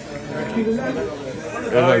me.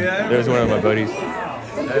 There's one of my buddies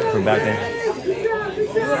from back then.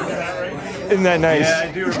 Isn't that nice? Yeah,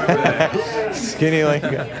 I do remember that. Skinny like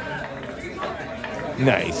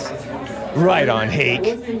nice. Right on,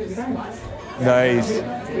 Hake. Nice.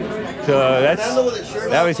 So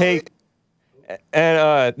that was Hake.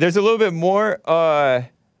 And there's a little bit more.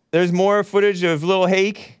 There's more footage of little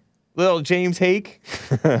James Hake.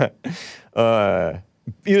 Either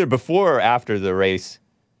before or after the race,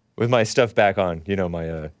 with my stuff back on. You know,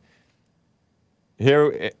 my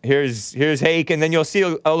here's Hake, and then you'll see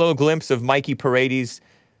a little glimpse of Mikey Paredes,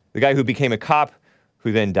 the guy who became a cop,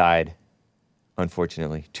 who then died,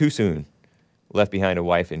 unfortunately, too soon. Left behind a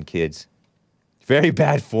wife and kids. Very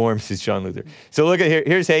bad form, says Sean Luther. So look at here.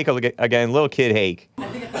 Here's Hake again, little kid Hake.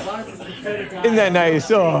 Isn't that nice?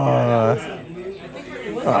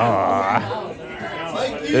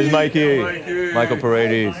 There's Mikey. Michael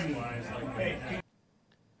Paredes.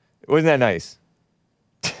 Wasn't that nice?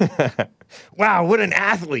 Wow, what an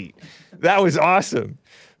athlete. That was awesome.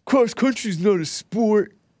 Cross country's not a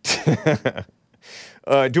sport. Do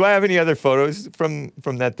I have any other photos from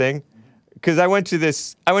that thing? Because I went to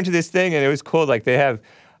this thing and it was cool. Like they have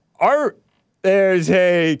our There's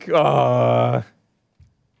Hake. Aw.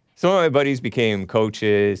 Some of my buddies became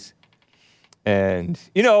coaches. And,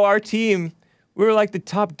 you know, our team, we were like the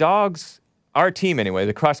top dogs. Our team, anyway,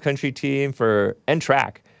 the cross-country team and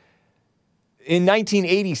track. In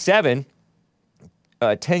 1987,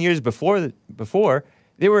 10 years before,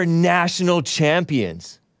 they were national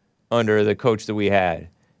champions under the coach that we had.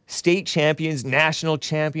 State champions, national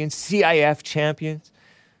champions, CIF champions.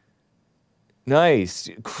 Nice.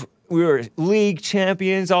 We were league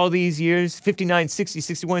champions all these years, 59, 60,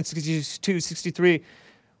 61, 62, 63,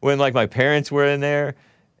 when like my parents were in there.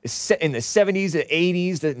 In the 70s, the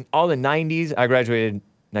 80s, all the 90s. I graduated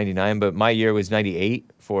 99, but my year was 98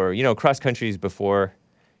 for, you know, cross countries before,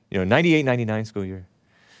 you know, 98, 99 school year.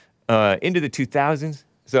 Into the 2000s.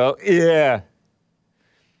 So, yeah.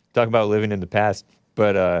 Talk about living in the past.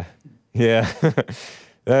 But, yeah.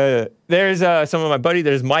 There's some of my buddies.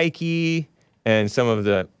 There's Mikey and some of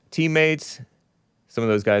the teammates. Some of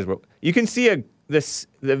those guys were... You can see the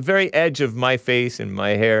very edge of my face and my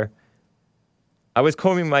hair. I was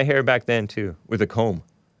combing my hair back then, too, with a comb.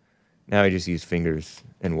 Now I just use fingers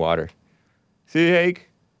and water. See, Hake?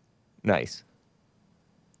 Nice.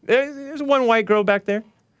 There's one white girl back there.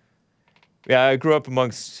 Yeah, I grew up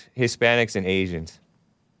amongst Hispanics and Asians.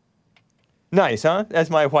 Nice, huh? That's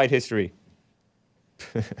my white history.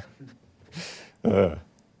 Did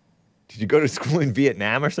you go to school in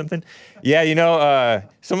Vietnam or something? Yeah, you know,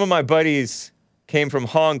 some of my buddies came from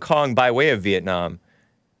Hong Kong by way of Vietnam.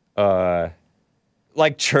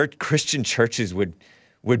 Like Christian churches would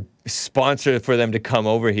sponsor for them to come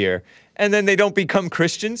over here. And then they don't become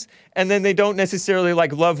Christians. And then they don't necessarily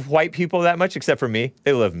like love white people that much, except for me.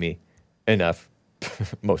 They love me enough.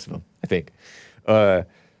 Most of them, I think. But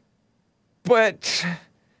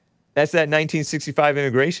that's that 1965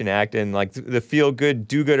 Immigration Act and like the feel-good,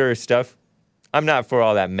 do-gooder stuff. I'm not for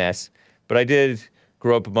all that mess, but I did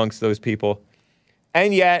grow up amongst those people.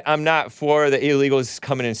 And yet, I'm not for the illegals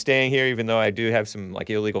coming and staying here, even though I do have some like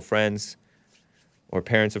illegal friends or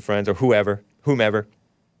parents of friends or whomever.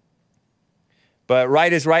 But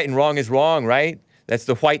right is right and wrong is wrong, right? That's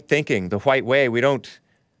the white thinking, the white way. We don't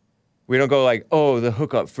go like, oh, the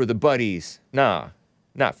hookup for the buddies. Nah,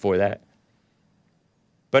 not for that.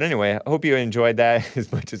 But anyway, I hope you enjoyed that as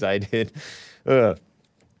much as I did. I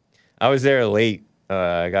was there late.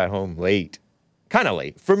 I got home late. Kind of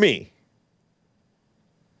late. For me.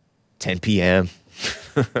 10 p.m.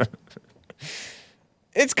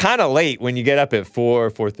 It's kind of late when you get up at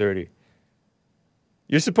 4:30.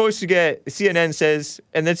 You're supposed to get, CNN says,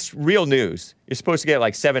 and that's real news, you're supposed to get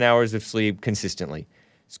like 7 hours of sleep consistently.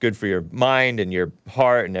 It's good for your mind and your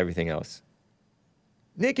heart and everything else.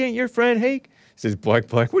 Nick ain't your friend, Hake? Says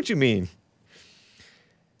Black. What you mean?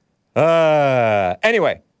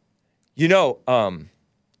 Anyway, you know,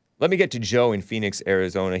 let me get to Joe in Phoenix,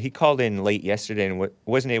 Arizona. He called in late yesterday and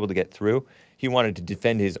wasn't able to get through. He wanted to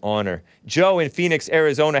defend his honor. Joe in Phoenix,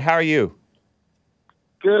 Arizona, how are you?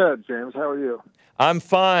 Good, James. How are you? I'm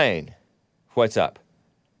fine. What's up?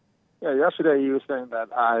 Yeah, yesterday you were saying that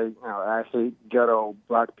I hate ghetto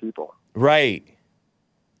black people. Right.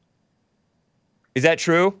 Is that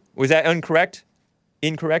true? Was that incorrect?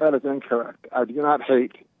 Incorrect? That is incorrect. I do not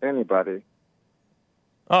hate anybody.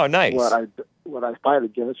 Oh, nice. What I fight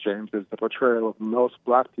against, James, is the portrayal of most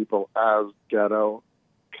black people as ghetto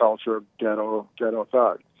culture, ghetto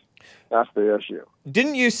thugs. That's the issue.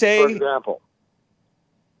 Didn't you say... For example,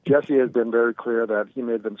 Jesse has been very clear that he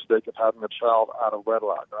made the mistake of having a child out of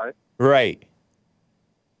wedlock, right? Right.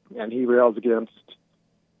 And he rails against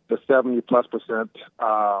the 70+%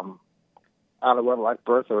 out of wedlock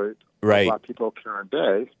birth rate right. of black people current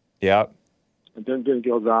day. Yeah. And then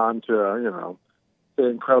goes on to, say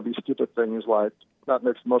incredibly stupid things like that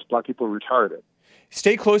makes most black people retarded.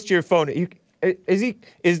 Stay close to your phone.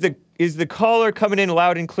 Is the caller coming in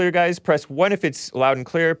loud and clear, guys? Press 1 if it's loud and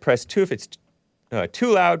clear. Press 2 if it's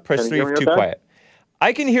too loud. Press 3 if it's too quiet.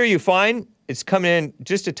 I can hear you fine. It's coming in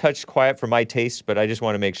just a touch quiet for my taste, but I just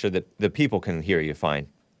want to make sure that the people can hear you fine.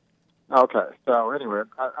 Okay. So anyway,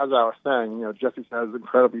 as I was saying, Jesse says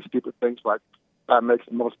incredibly stupid things like that makes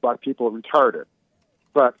most black people retarded.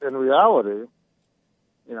 But in reality,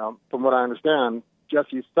 from what I understand,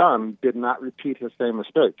 Jesse's son did not repeat his same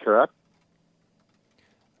mistake, correct?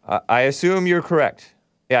 I assume you're correct.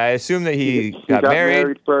 Yeah, I assume that he got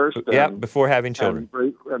married first. Before having children.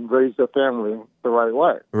 And raised a family the right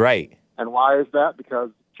way. Right. And why is that?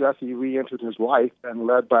 Because Jesse re-entered his wife and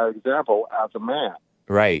led by example as a man.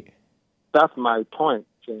 Right. That's my point,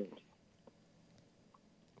 James.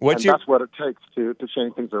 That's what it takes to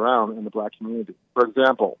change things around in the black community. For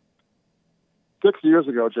example, 6 years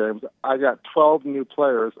ago, James, I got 12 new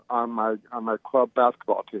players on my club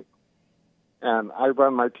basketball team, and I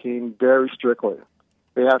run my team very strictly.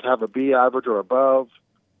 They have to have a B average or above.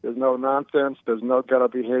 There's no nonsense. There's no ghetto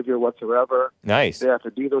behavior whatsoever. Nice. They have to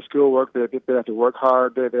do their schoolwork. They have to work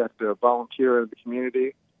hard. They have to volunteer in the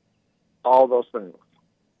community. All those things.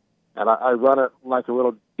 And I run it like a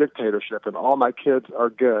little dictatorship, and all my kids are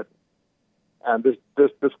good. And this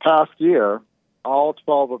past year, all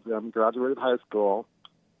 12 of them graduated high school.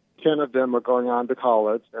 10 of them are going on to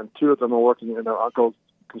college, and 2 of them are working in their uncle's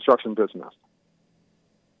construction business.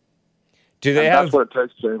 Do they and have? That's what it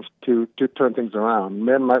takes, James, to turn things around.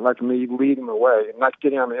 Men like me leading the way, and not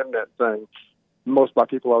getting on the internet saying most black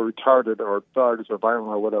people are retarded or thugs or violent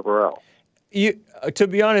or whatever else. To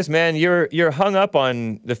be honest, man, you're hung up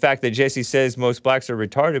on the fact that Jesse says most blacks are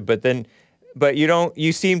retarded, but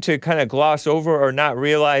you seem to kind of gloss over or not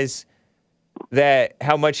realize that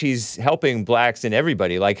how much he's helping blacks and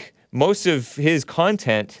everybody. Like, most of his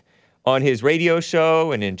content on his radio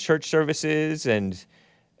show and in church services and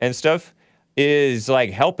stuff is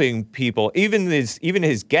like helping people. Even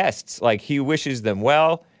his guests, like, he wishes them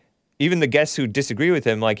well. Even the guests who disagree with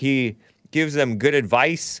him, like, he gives them good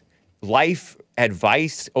advice, life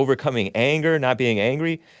advice, overcoming anger, not being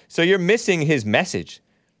angry. So you're missing his message.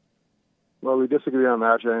 Well, we disagree on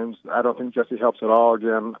that, James. I don't think Jesse helps at all.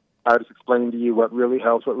 Again, I just explained to you what really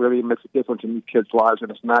helps, what really makes a difference in these kids' lives,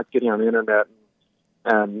 and it's not getting on the internet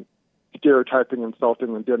and stereotyping,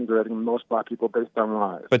 insulting, and denigrating most black people based on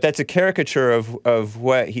lies. But that's a caricature of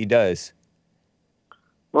what he does.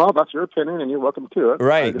 Well, that's your opinion, and you're welcome to it.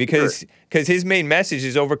 Right, because his main message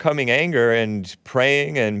is overcoming anger and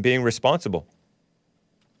praying and being responsible.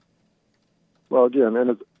 Well, again,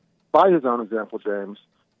 and by his own example, James,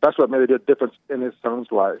 that's what made a difference in his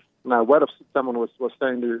son's life. Now, what if someone was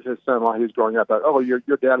saying to his son while he was growing up that, oh, your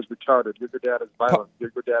dad is retarded, your dad is violent,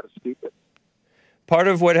 your dad is stupid? Part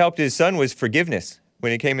of what helped his son was forgiveness,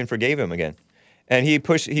 when he came and forgave him again. And he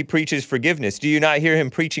preaches forgiveness. Do you not hear him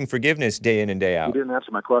preaching forgiveness day in and day out? You didn't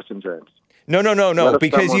answer my question, James. No,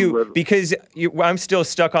 because I'm still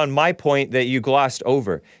stuck on my point that you glossed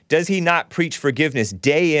over. Does he not preach forgiveness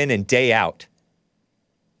day in and day out?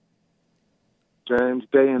 James,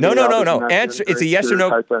 day in, no. day out. Answer. It's a yes or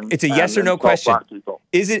no. It's a yes or no question.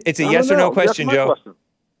 Is it? It's a yes or no question, Joe. Question.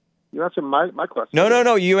 You answer my question.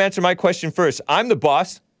 No. You answer my question first. I'm the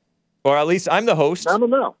boss, or at least I'm the host.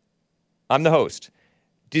 No. I'm the host.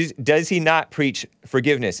 Does he not preach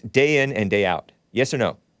forgiveness day in and day out? Yes or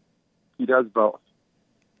no? He does both.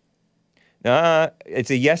 It's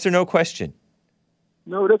a yes or no question.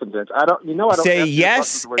 No, it isn't, James. I don't. Say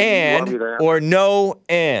yes and or no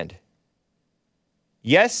and.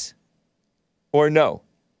 Yes or no?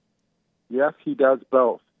 Yes, he does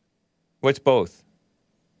both. What's both?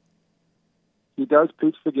 He does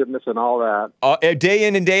preach forgiveness and all that. Day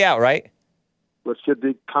in and day out, right? Which should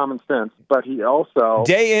be common sense. But he also...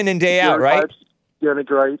 Day in and day out, right?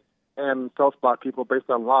 Denigrate and insults black people based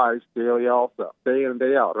on lies daily also. Day in and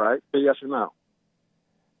day out, right? Say yes or no?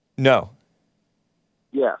 No.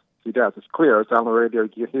 Yes, he does. It's clear. It's on the radio.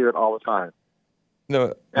 You hear it all the time.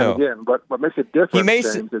 No. Again, what makes it different, James,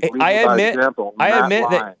 is I admit, example,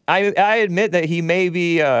 I admit that he may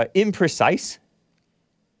be imprecise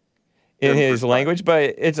in his language,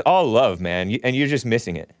 but it's all love, man, and you're just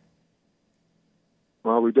missing it.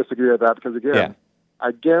 Well, we disagree with that because, again,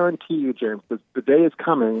 I guarantee you, James, the day is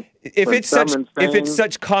coming. If it's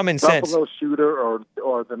such common sense, Buffalo shooter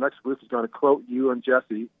or the next group is going to quote you and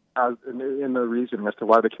Jesse as in the reason as to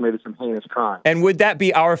why they committed some heinous crime. And would that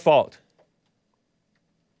be our fault?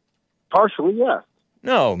 Partially, yes.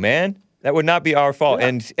 No, man, that would not be our fault.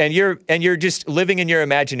 Yeah. And you're just living in your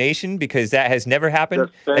imagination because that has never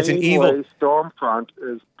happened. That's an evil. Way Stormfront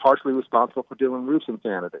is partially responsible for Dylan Roof's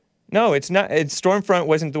insanity. No, it's not. Stormfront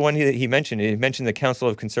wasn't the one he mentioned. He mentioned the Council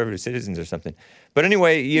of Conservative Citizens or something. But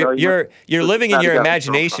anyway, you're living in your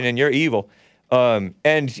imagination and you're evil.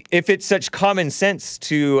 And if it's such common sense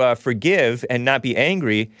to forgive and not be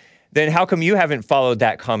angry, then how come you haven't followed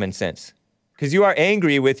that common sense? Because you are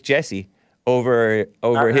angry with Jesse over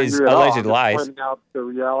his alleged lies. Pointing out the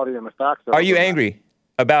reality and the facts. Are you angry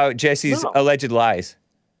about Jesse's alleged lies?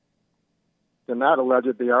 They're not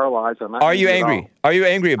alleged. They are lies. Are you angry? Are you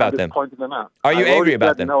angry about them? Pointing them out. Are you angry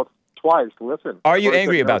about them? No, twice. Listen. Are you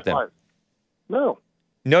angry about them? No.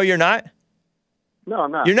 No, you're not? No,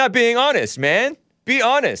 I'm not. You're not being honest, man. Be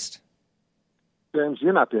honest. James,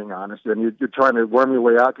 you're not being honest, and you're trying to worm your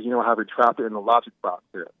way out because you know how we trapped it in the logic box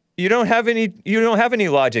here. You don't have any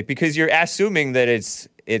logic because you're assuming that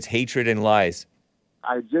it's hatred and lies.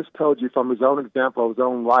 I just told you from his own example of his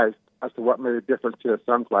own life as to what made a difference to his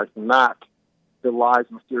son's life, not the lies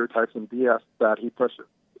and stereotypes and BS that he pushes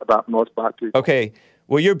about most black people. Okay,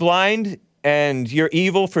 well, you're blind and you're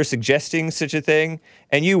evil for suggesting such a thing,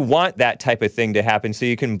 and you want that type of thing to happen so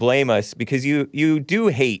you can blame us because you do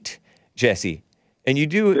hate Jesse, and you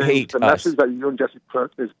do James, hate the us. message that you and Jesse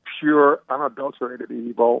put is pure, unadulterated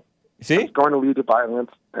evil. See? It's going to lead to violence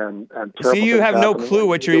and terrible See, you things have no happening, clue and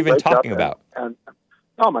what you you're need to even wake up talking about. And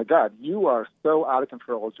oh my God, you are so out of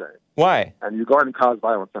control, James. Why? And you're going to cause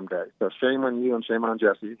violence someday. So shame on you and shame on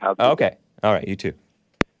Jesse. Okay. All right, you too.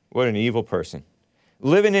 What an evil person.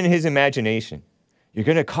 Living in his imagination. You're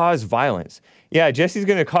going to cause violence. Yeah, Jesse's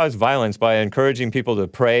going to cause violence by encouraging people to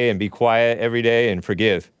pray and be quiet every day and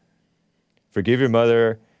forgive. Forgive your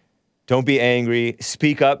mother. Don't be angry.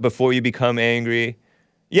 Speak up before you become angry.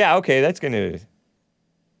 Yeah, okay, that's going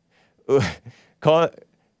to... call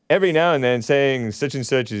every now and then saying such and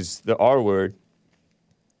such is the R word.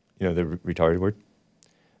 You know, the retarded word.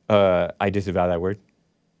 I disavow that word.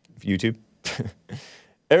 YouTube.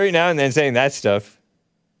 Every now and then saying that stuff.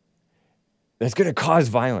 That's going to cause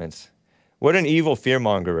violence. What an evil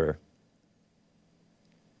fearmongerer.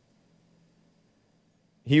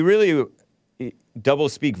 He really,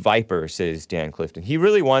 double-speak viper, says Dan Clifton. He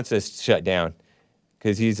really wants us shut down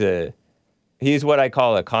because he's what I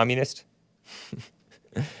call a communist.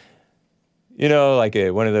 You know, like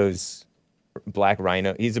one of those black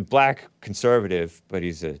rhino. He's a black conservative, but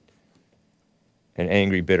he's an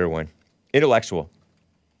angry, bitter one. Intellectual.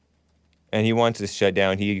 And he wants us shut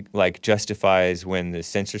down. He, justifies when the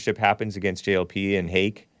censorship happens against JLP and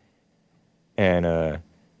Hake. And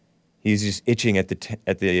he's just itching at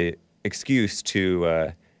the excuse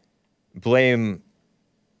to blame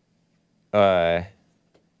a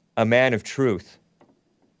man of truth,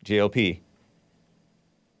 JLP,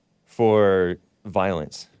 for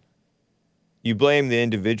violence. You blame the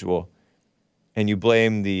individual, and you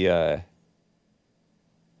blame the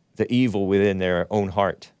evil within their own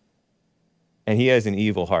heart. And he has an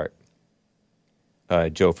evil heart.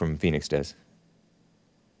 Joe from Phoenix does.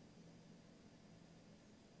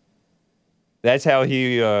 That's how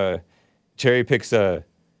he cherry picks supposed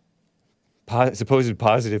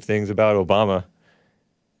positive things about Obama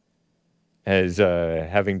as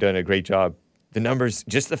having done a great job. The numbers,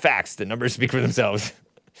 just the facts, the numbers speak for themselves.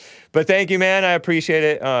 But thank you, man. I appreciate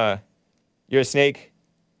it. You're a snake.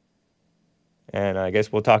 And I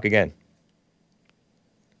guess we'll talk again.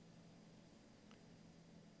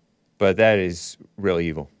 But that is real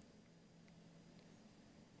evil.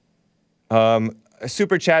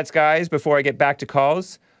 Super chats, guys, before I get back to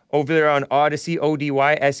calls. Over there on Odyssey,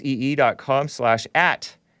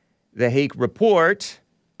 ODYSEE.com/@ The Hake Report.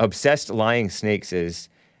 Obsessed lying snake, says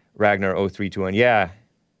Ragnar0321. Yeah.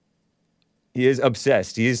 He is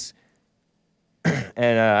obsessed. He's...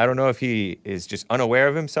 and I don't know if he is just unaware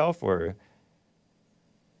of himself or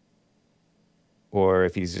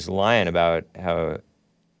if he's just lying about how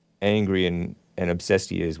angry and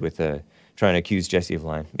obsessed he is with trying to accuse Jesse of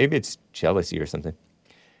lying. Maybe it's jealousy or something.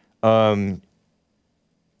 Uncle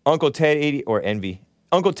Ted 80 or envy.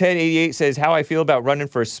 Uncle Ted 88 says how I feel about running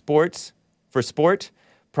for sport.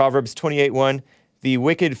 Proverbs 28:1. The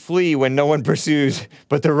wicked flee when no one pursues,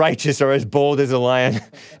 but the righteous are as bold as a lion.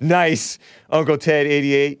 Nice, Uncle Ted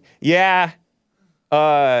 88. Yeah.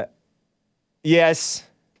 Yes.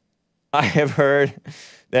 I have heard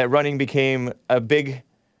that running became a big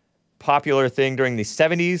popular thing during the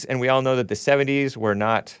 70s, and we all know that the 70s were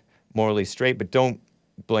not morally straight, but don't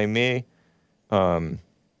blame me. I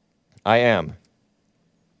am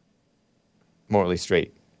morally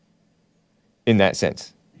straight in that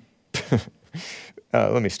sense.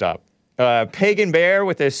 Let me stop. Pagan Bear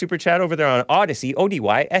with a super chat over there on Odyssey,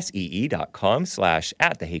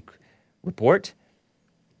 ODYSEE.com/@ The Hake Report.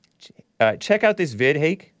 Check out this vid,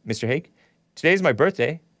 Hake, Mr. Hake. Today's my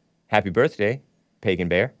birthday. Happy birthday, Pagan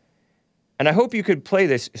Bear. And I hope you could play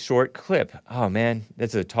this short clip. Oh, man,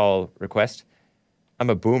 that's a tall request. I'm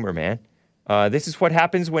a boomer, man. This is what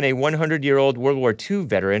happens when a 100-year-old World War II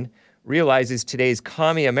veteran realizes today's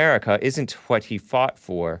commie America isn't what he fought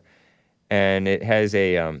for. And it has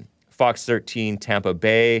a Fox 13 Tampa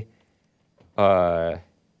Bay.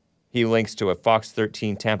 He links to a Fox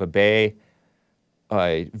 13 Tampa Bay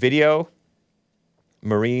video.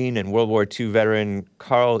 Marine and World War II veteran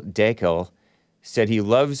Carl Dackel said he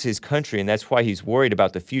loves his country, and that's why he's worried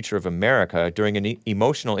about the future of America during an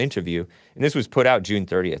emotional interview. And this was put out June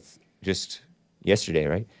 30th, just yesterday,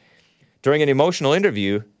 right? During an emotional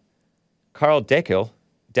interview, Carl Dackel,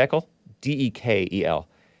 D-E-K-E-L,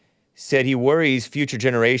 said he worries future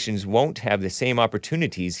generations won't have the same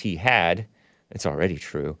opportunities he had. It's already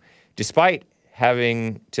true. Despite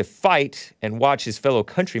having to fight and watch his fellow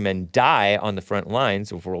countrymen die on the front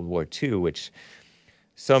lines of World War II, which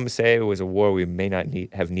some say was a war we may not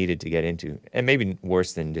have needed to get into, and maybe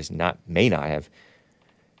worse than just may not have.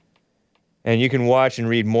 And you can watch and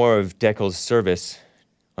read more of Deckel's service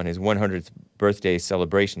on his 100th birthday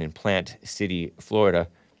celebration in Plant City, Florida.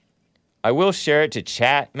 I will share it to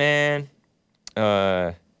chat, man.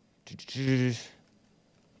 But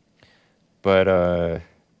I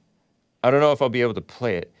don't know if I'll be able to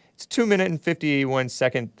play it. It's a 2-minute and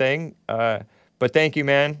 51-second thing. But thank you,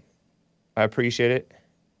 man. I appreciate it.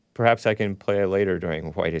 Perhaps I can play it later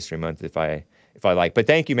during White History Month if I like. But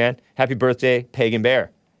thank you, man. Happy birthday, Pagan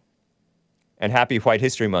Bear. And happy White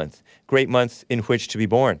History Month. Great month in which to be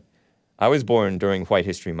born. I was born during White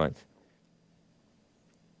History Month.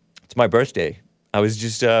 It's my birthday. I was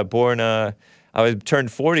just born, I was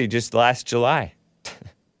turned 40 just last July.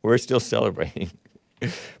 We're still celebrating.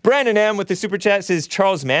 Brandon M. with the super chat says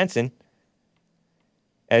Charles Manson,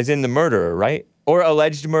 as in the murderer, right? Or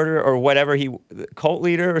alleged murderer or whatever, cult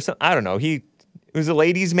leader or something. I don't know. He was a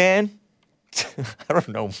ladies' man. I don't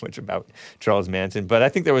know much about Charles Manson, but I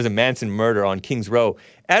think there was a Manson murder on Kings Row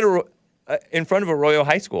in front of Arroyo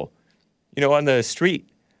High School, on the street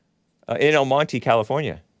in El Monte,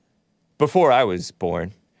 California, before I was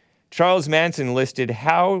born. Charles Manson listed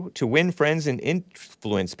how to win friends and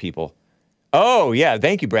influence people. Oh, yeah.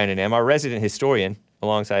 Thank you, Brandon M., our resident historian,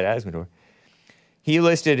 alongside Asmodor. He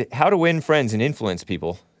listed How to Win Friends and Influence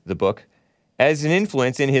People, the book, as an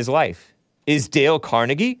influence in his life. Is Dale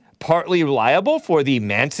Carnegie partly liable for the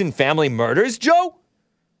Manson family murders, Joe?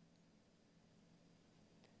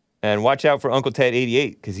 And watch out for Uncle Ted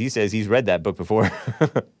 88, because he says he's read that book before.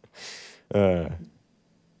 But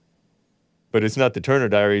it's not the Turner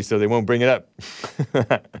Diaries, so they won't bring it up.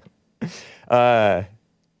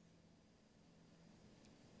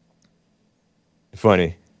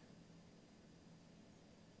 Funny.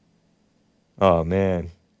 Oh,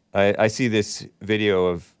 man. I see this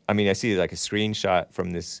video I see like a screenshot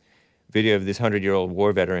from this video of this 100-year-old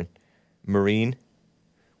war veteran, Marine,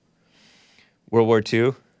 World War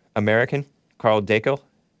II, American, Carl Deckel,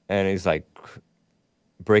 and he's like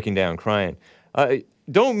breaking down, crying.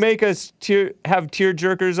 Don't make us have tear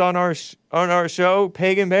jerkers on our show,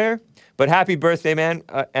 Pagan Bear. But happy birthday, man,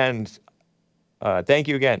 and thank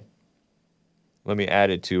you again. Let me add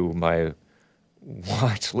it to my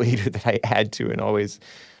watch later that I add to and always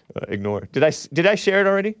ignore. Did I share it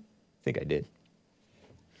already? I think I did.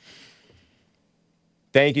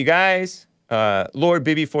 Thank you, guys. Lord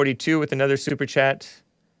Bibby42 with another super chat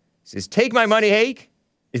says, "Take my money, Hake.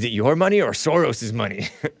 Is it your money or Soros's money?"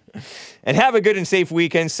 And have a good and safe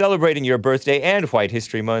weekend celebrating your birthday and White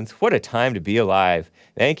History Month. What a time to be alive.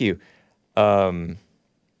 Thank you. Oh,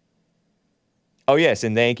 yes,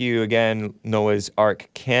 and thank you again, Noah's Ark,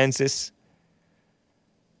 Kansas.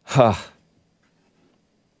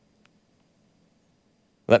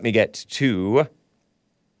 Let me get to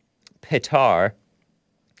Petar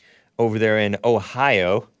over there in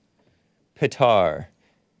Ohio. Petar.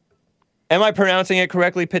 Am I pronouncing it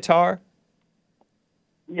correctly, Petar?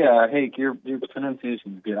 Yeah, hey, your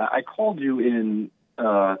pronunciation is good. I called you in,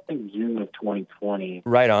 I think, June of 2020.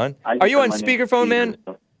 Right on. Are you on speakerphone, man?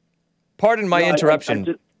 Pardon my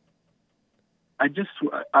interruption.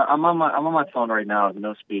 I'm on my phone right now with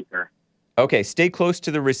no speaker. Okay, stay close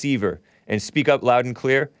to the receiver and speak up loud and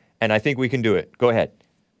clear, and I think we can do it. Go ahead.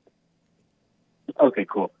 Okay,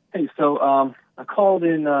 cool. Hey, so I called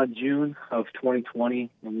in June of 2020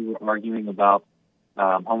 when we were arguing about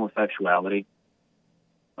homosexuality.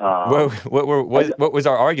 What was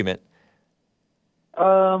our argument?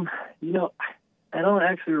 I don't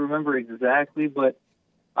actually remember exactly, but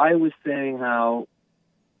I was saying how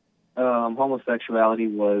homosexuality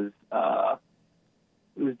was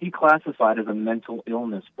declassified as a mental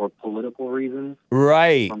illness for political reasons.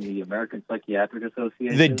 Right. From the American Psychiatric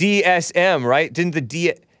Association. The DSM, right?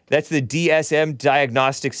 That's the DSM,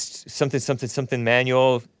 Diagnostics something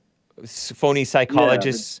manual, phony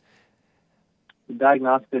psychologists. Yeah, the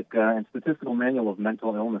Diagnostic and Statistical Manual of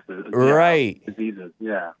Mental Illnesses. Right. Diseases,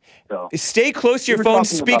 yeah. So stay close to your phone.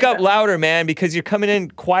 Speak up louder, man, because you're coming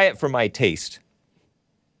in quiet for my taste.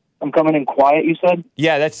 I'm coming in quiet, you said?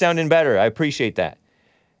 Yeah, that's sounding better. I appreciate that.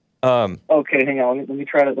 Okay, hang on. Let me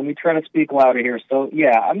try to speak louder here. So,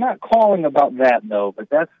 yeah, I'm not calling about that though, but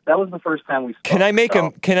that was the first time we spoke. Can I make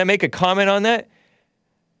a comment on that?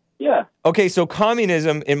 Yeah. Okay, so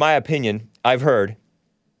communism, in my opinion, I've heard,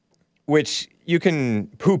 which you can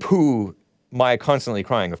poo-poo my constantly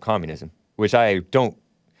crying of communism, which I don't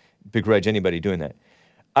begrudge anybody doing that.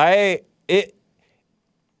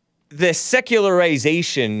 the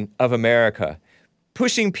secularization of America,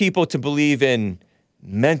 pushing people to believe in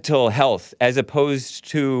mental health as opposed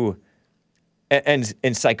to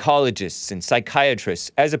and psychologists and psychiatrists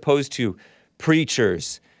as opposed to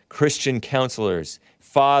preachers, Christian counselors,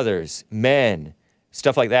 fathers, men,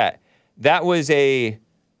 stuff like that. That was a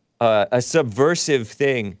subversive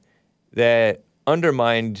thing that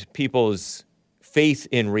undermined people's faith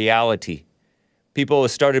in reality. People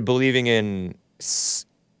started believing in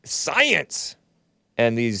science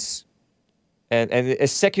and and a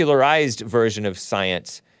secularized version of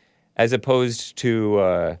science, as opposed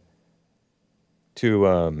to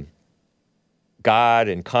God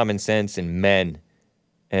and common sense and men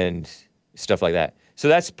and stuff like that. So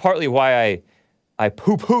that's partly why I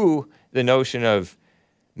poo-poo the notion of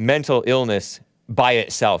mental illness by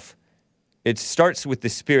itself. It starts with the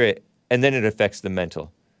spirit, and then it affects the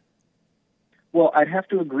mental. Well, I'd have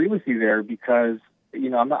to agree with you there because, you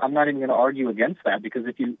know, I'm not even going to argue against that, because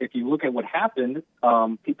if you look at what happened,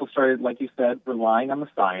 people started, like you said, relying on the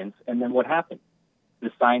science, and then what happened? The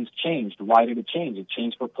science changed. Why did it change? It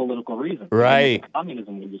changed for political reasons. Right.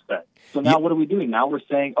 Communism, we just said. So now what are we doing? Now we're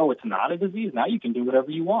saying, oh, it's not a disease. Now you can do whatever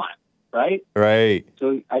you want, right? Right.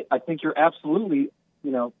 So I think you're absolutely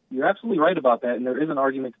right about that, and there is an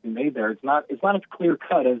argument to be made there. It's not as clear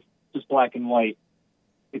cut as just black and white.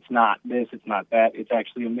 It's not this, it's not that. It's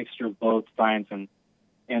actually a mixture of both science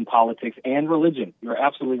and politics and religion. You're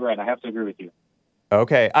absolutely right. I have to agree with you.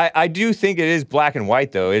 Okay. I do think it is black and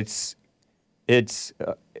white, though.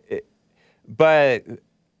 But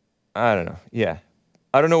I don't know. Yeah.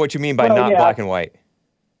 I don't know what you mean by black and white.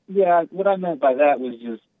 Yeah, what I meant by that was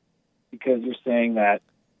just because you're saying that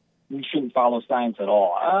we shouldn't follow science at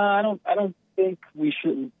all. I don't think we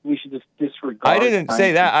should just disregard. I didn't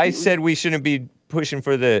say that. I said we shouldn't be pushing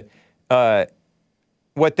for the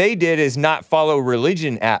what they did is not follow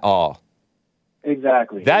religion at all.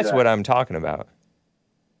 Exactly. That's what I'm talking about.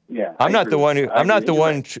 Yeah. I'm not the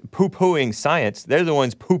one poo-pooing science. They're the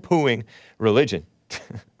ones poo-pooing religion.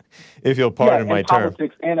 If you'll pardon my term.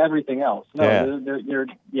 Politics and everything else. No, they're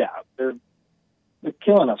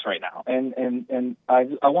killing us right now. And I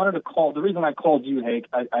wanted to call. The reason I called you, Hake,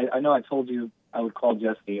 I know I told you I would call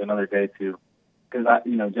Jesse another day too, because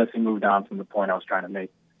Jesse moved on from the point I was trying to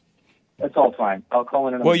make. That's all fine. I'll call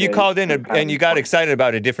in another day. Well, you called in and you got excited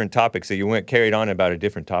about a different topic, so you went carried on about a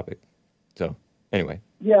different topic. So anyway.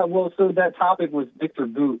 Yeah, well, so that topic was Victor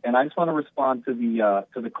Boot, and I just want to respond to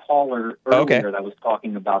the caller earlier that was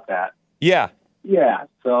talking about that. Yeah. Yeah.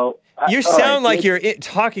 So you sound like you're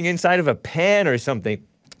talking inside of a pan or something,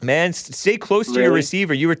 man. Stay close to your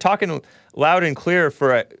receiver. You were talking loud and clear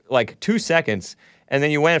for like 2 seconds, and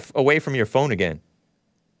then you went away from your phone again.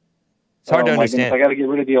 It's hard to understand. I got to get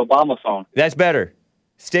rid of the Obama phone. That's better.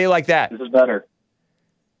 Stay like that. This is better.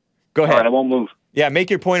 Go ahead. All right, I won't move. Yeah,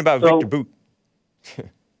 make your point about Victor Boot.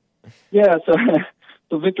 Yeah,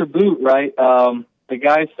 so Victor Boot, right? The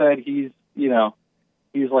guy said he's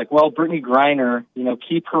like, well, Brittany Griner,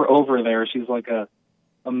 keep her over there. She's like a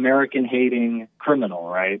American-hating criminal,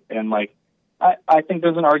 right? And like, I think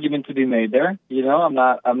there's an argument to be made there. I'm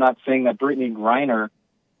not saying that Brittany Griner.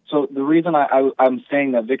 So the reason I'm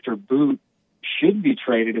saying that Victor Boot should be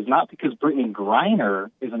traded is not because Brittany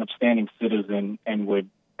Griner is an upstanding citizen and would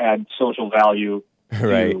add social value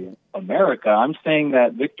to America. I'm saying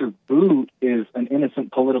that Victor Boot is an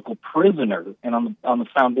innocent political prisoner, and on the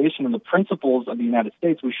foundation and the principles of the United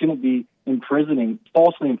States, we shouldn't be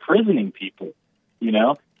falsely imprisoning people,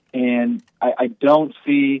 And I don't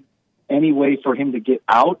see any way for him to get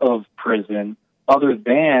out of prison other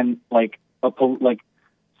than like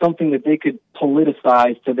something that they could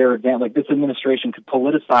politicize to their advantage. Like this administration could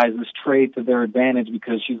politicize this trade to their advantage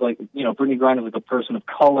because she's like, Brittany Griner is like a person of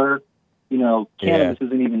color. Cannabis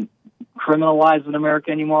isn't even criminalized in America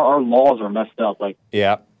anymore. Our laws are messed up. Like,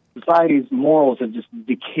 society's morals have just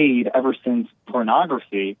decayed ever since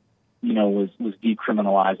pornography, was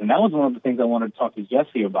decriminalized. And that was one of the things I wanted to talk to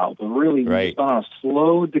Jesse about. But really, it's on a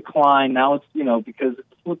slow decline. Now it's, because it's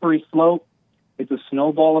a slippery slope. It's a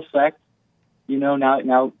snowball effect.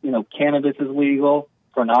 Now, cannabis is legal,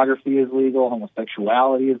 pornography is legal,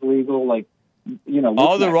 homosexuality is legal. Like,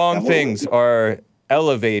 all the wrong things are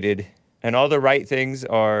elevated. And all the right things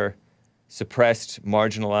are suppressed,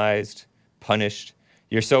 marginalized, punished.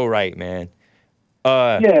 You're so right, man.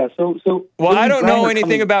 So. Well, I don't know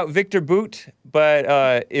anything about Victor Boot,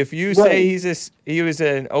 but if you say he was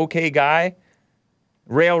an okay guy,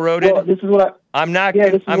 railroaded. Well, this is what I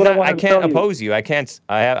can't oppose you. I can't.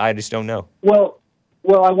 I just don't know. Well,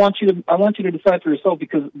 I want you to decide for yourself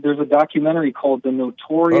because there's a documentary called The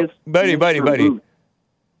Notorious. Buddy.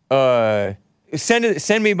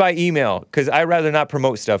 Send me by email because I'd rather not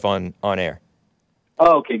promote stuff on air.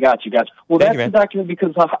 Oh, okay, got you. Well, Thank that's you, the document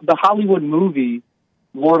because the Hollywood movie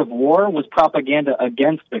Lord of War was propaganda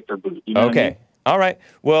against Victor Boot. You know what I mean? All right.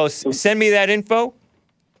 Well, send me that info.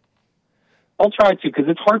 I'll try to because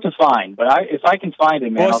it's hard to find. But if I can find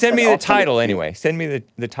it, man. Well, send me the title anyway. Send me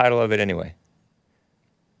the title of it anyway.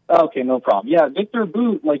 Okay, no problem. Yeah, Victor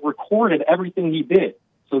Boot recorded everything he did.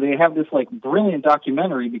 So they have this brilliant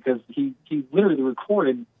documentary because he literally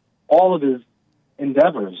recorded all of his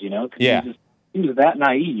endeavors. You know? 'Cause Yeah. He was that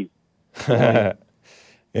naive.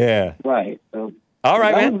 Yeah. Right. So all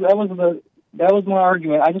right, man. That was my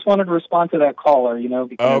argument. I just wanted to respond to that caller,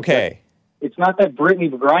 because it's not that Brittany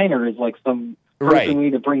Griner is some person we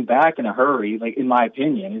need to bring back in a hurry, in my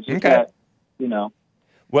opinion. It's just that,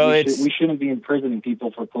 well, we shouldn't be imprisoning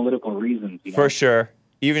people for political reasons. For sure,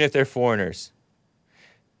 even if they're foreigners.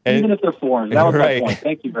 Even if they're foreigners. That was my point.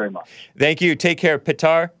 Thank you very much. Thank you. Take care,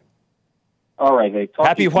 Pitar. All right, hey.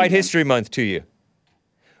 Happy White History Month to you.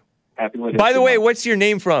 Happy White History By the way, Month. what's your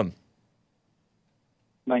name from?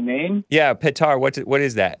 My name? Yeah, Pitar. What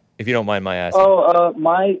is that? If you don't mind my asking. Oh,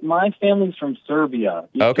 my family's from Serbia,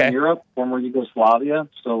 Eastern Europe, former Yugoslavia.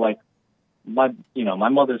 So my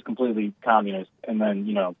mother's completely communist, and then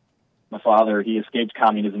my father, he escaped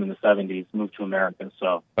communism in the 70s, moved to America.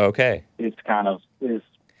 So it's kind of kind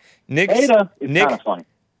of funny.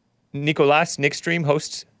 Nicolas Nickstream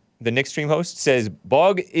hosts. The Nickstream host says,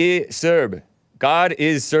 "Bog I Serb, God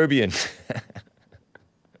is Serbian."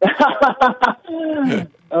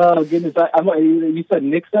 Oh goodness! You said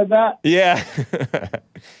Nick said that? Yeah.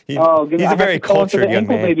 He's a very cultured young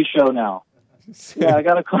man. Baby show now. Yeah, I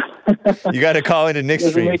gotta call. You gotta call into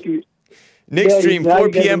Nickstream. Nickstream, 4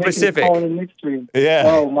 p.m. Pacific. Yeah.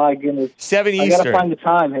 Oh my goodness. 7 Eastern. I gotta find the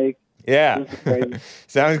time, hey. Yeah.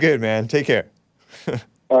 Sounds good, man. Take care.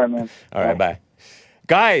 All right, man. All right, bye.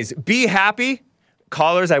 Guys, be happy.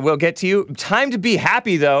 Callers, I will get to you. Time to be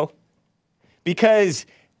happy, though, because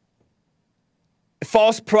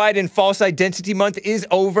False Pride and False Identity Month is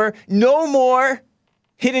over. No more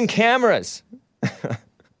hidden cameras.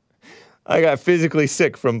 I got physically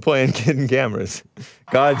sick from playing hidden cameras.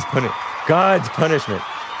 God's punishment.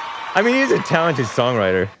 I mean, he's a talented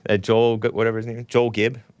songwriter. Joel, whatever his name is, Joel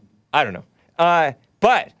Gibb. I don't know.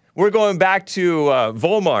 But we're going back to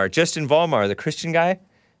Volmar, Justin Volmar, the Christian guy,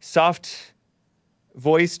 soft-voiced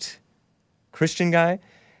Christian guy.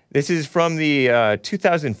 This is from the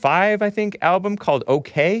 2005, I think, album called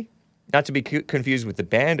OK. Not to be confused with the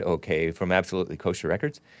band OK from Absolutely Kosher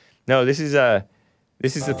Records. No, this is the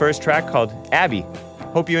first track called Abby.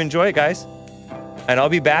 Hope you enjoy it, guys. And I'll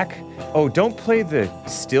be back. Oh, don't play the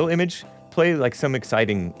still image. Play some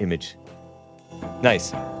exciting image.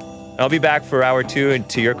 Nice. I'll be back for hour 2 and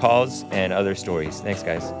to your calls and other stories. Thanks,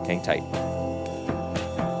 guys. Hang tight.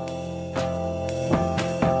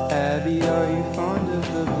 Abby, are you fond of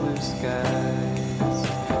the blue skies?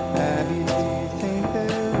 Abby, do you think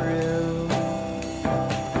they're real?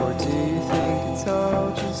 Or do you think it's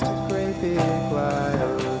all just a great big lie?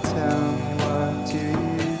 Oh, tell me, what do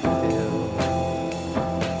you feel?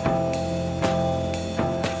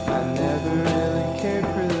 I never really cared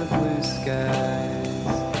for the blue skies.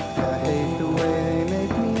 I hate the way they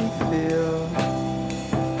make me feel.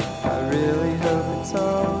 I really hope it's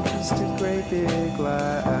all just a great big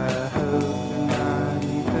lie. I hope they're not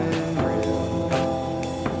even real.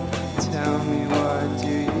 Tell me, what do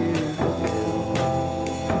you feel?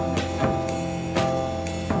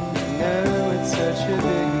 You know it's such a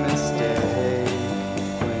big mistake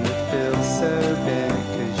when you feel so big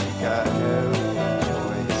 'cause you got no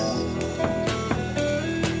choice.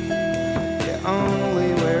 You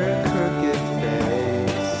only wear a crooked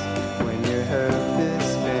face when your hope is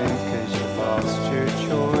spent 'cause you lost your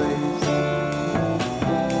choice.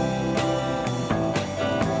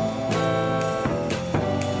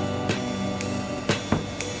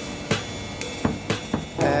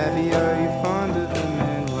 Abby, are you fond of the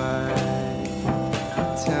moonlight?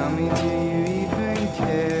 Tell me, do you even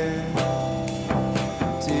care?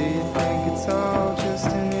 Do you think it's all just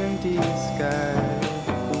an empty sky?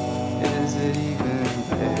 Is it even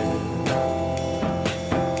fair?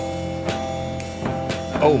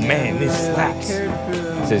 Oh man, this slaps.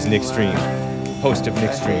 Says Nick Stream, host of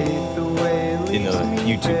Nick Stream, in the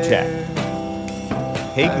YouTube chat.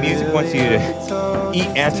 Hake Music wants you to eat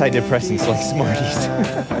antidepressants like Smarties.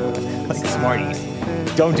 Like Smarties.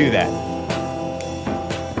 Don't do that.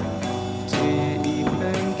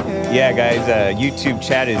 Yeah, guys, YouTube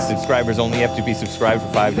chat is subscribers only. You have to be subscribed for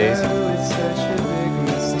 5 days.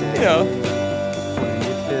 You know,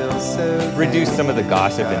 reduce some of the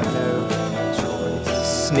gossip and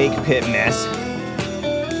snake pit mess.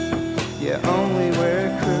 You only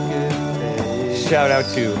wear crooked face. Shout out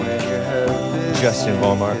to when your hope is Justin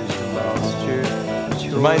Walmart. because you lost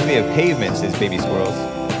your Reminds me of choice. Pavement, says Baby Squirrels.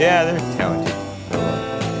 Yeah, they're talented.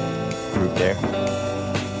 Group there.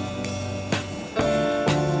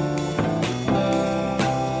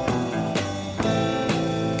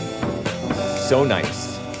 So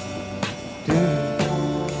nice.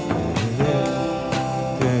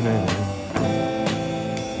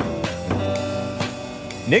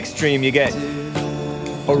 Nick stream, you get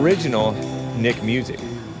original Nick music.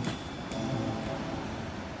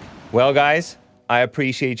 Well, guys, I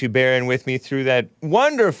appreciate you bearing with me through that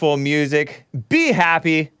wonderful music. Be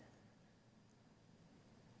happy.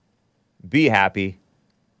 Be happy.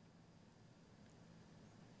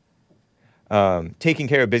 Taking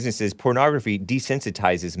care of businesses, pornography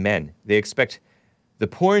desensitizes men. They expect the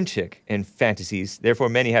porn chick and fantasies. Therefore,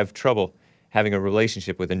 many have trouble having a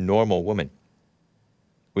relationship with a normal woman.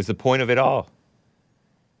 Was the point of it all?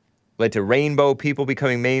 Led to rainbow people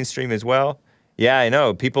becoming mainstream as well. Yeah, I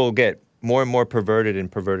know. People get more and more perverted and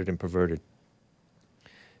perverted and perverted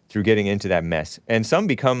through getting into that mess. And some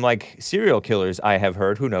become like serial killers, I have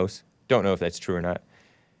heard. Who knows? Don't know if that's true or not.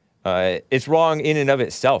 It's wrong in and of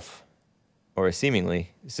itself, or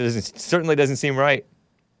seemingly. Certainly doesn't seem right.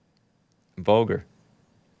 Vulgar.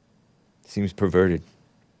 Seems perverted.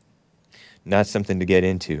 Not something to get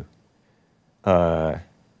into.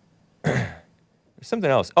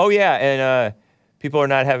 Something else. Oh, yeah, and people are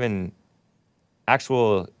not having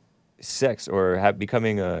actual sex or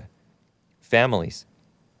becoming families.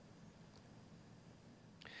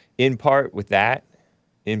 In part with that,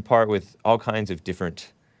 in part with all kinds of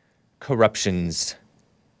different corruptions.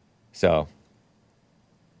 So,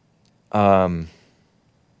 you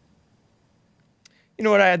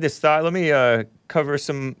know what? I had this thought. Let me cover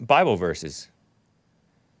some Bible verses.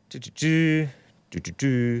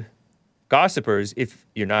 Gossipers, if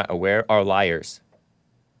you're not aware, are liars.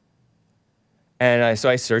 And so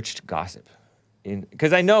I searched gossip.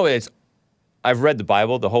 Because I know I've read the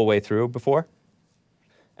Bible the whole way through before.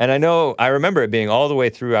 And I remember it being all the way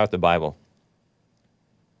throughout the Bible.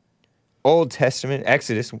 Old Testament,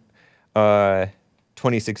 Exodus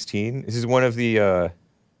 2016. This is one of the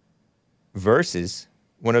verses,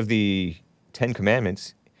 one of the 10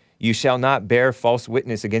 Commandments. You shall not bear false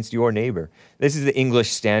witness against your neighbor. This is the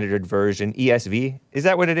English Standard Version, ESV. Is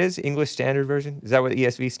that what it is? English Standard Version? Is that what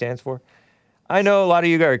ESV stands for? I know a lot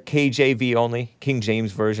of you are KJV only, King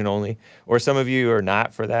James Version only, or some of you are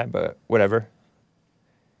not for that, but whatever.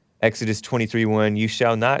 Exodus 23:1, you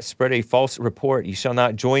shall not spread a false report. You shall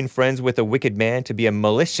not join friends with a wicked man to be a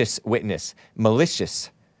malicious witness.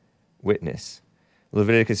 Malicious witness.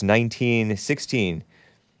 Leviticus 19:16,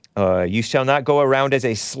 you shall not go around as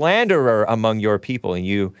a slanderer among your people, and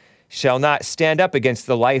you shall not stand up against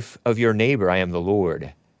the life of your neighbor. I am the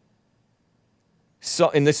Lord. So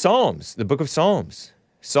in the Psalms, the book of Psalms,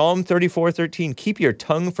 Psalm 34:13, keep your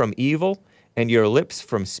tongue from evil and your lips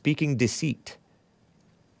from speaking deceit.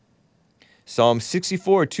 Psalm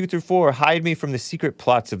 64:2-4, hide me from the secret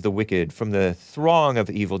plots of the wicked, from the throng of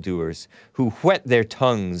evildoers, who whet their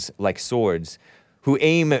tongues like swords, who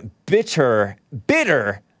aim bitter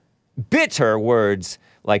words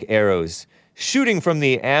like arrows, shooting from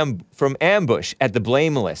ambush at the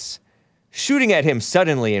blameless, shooting at him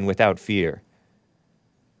suddenly and without fear.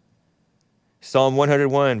 Psalm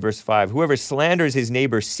 101:5, whoever slanders his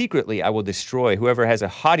neighbor secretly, I will destroy. Whoever has a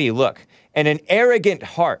haughty look and an arrogant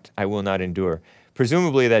heart, I will not endure.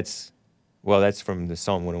 Presumably that's from the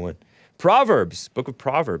Psalm 101. Proverbs, book of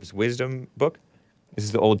Proverbs, wisdom book. This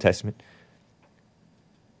is the Old Testament.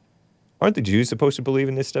 Aren't the Jews supposed to believe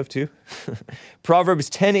in this stuff too? Proverbs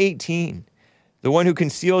 10:18, the one who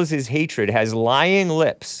conceals his hatred has lying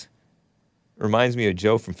lips. Reminds me of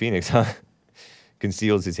Joe from Phoenix, huh?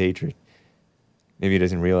 Conceals his hatred. Maybe he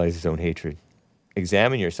doesn't realize his own hatred.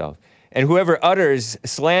 Examine yourself. And whoever utters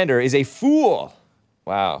slander is a fool.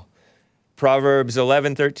 Wow. Proverbs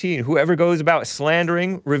 11:13, whoever goes about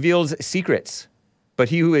slandering reveals secrets, but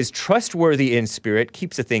he who is trustworthy in spirit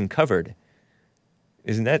keeps a thing covered.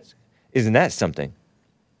 Isn't that something?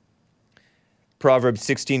 Proverbs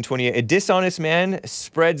 16:28, a dishonest man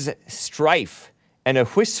spreads strife, and a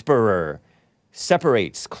whisperer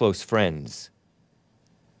separates close friends.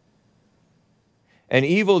 An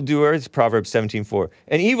evildoer, it's Proverbs 17:4,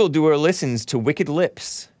 an evildoer listens to wicked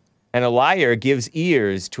lips, and a liar gives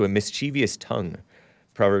ears to a mischievous tongue.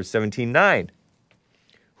 Proverbs 17:9,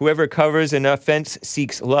 whoever covers an offense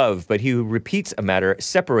seeks love, but he who repeats a matter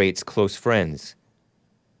separates close friends.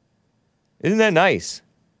 Isn't that nice?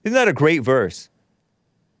 Isn't that a great verse?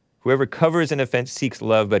 Whoever covers an offense seeks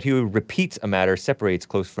love, but he who repeats a matter separates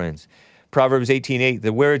close friends. Proverbs 18:8,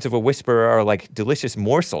 the words of a whisperer are like delicious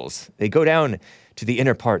morsels. They go down to the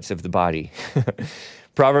inner parts of the body.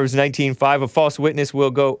 Proverbs 19:5, a false witness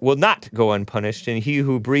will not go unpunished, and he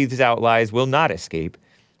who breathes out lies will not escape.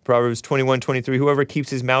 Proverbs 21:23, whoever keeps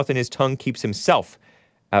his mouth and his tongue keeps himself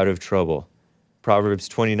out of trouble. Proverbs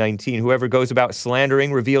 20:19, whoever goes about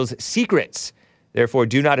slandering reveals secrets. Therefore,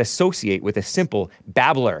 do not associate with a simple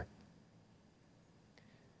babbler.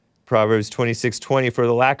 Proverbs 26:20, for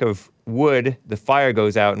the lack of wood, the fire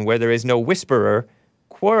goes out, and where there is no whisperer,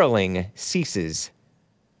 quarreling ceases.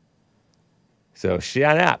 So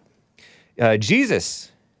shut up.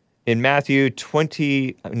 Jesus, in Matthew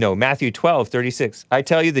 12:36, I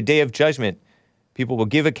tell you, the day of judgment, people will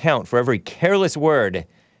give account for every careless word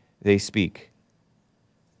they speak.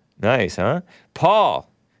 Nice, huh? Paul.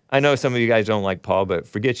 I know some of you guys don't like Paul, but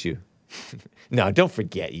forget you. No, don't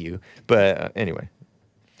forget you. But anyway.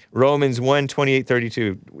 Romans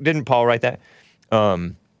 1:28-32. Didn't Paul write that?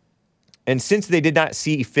 And since they did not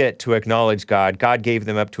see fit to acknowledge God, God gave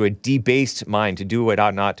them up to a debased mind to do what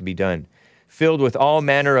ought not to be done, filled with all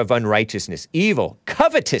manner of unrighteousness, evil,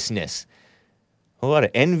 covetousness. A lot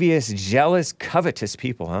of envious, jealous, covetous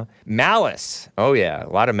people, huh? Malice. Oh, yeah, a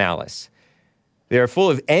lot of malice. They are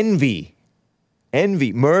full of envy,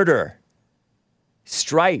 murder,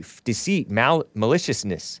 strife, deceit,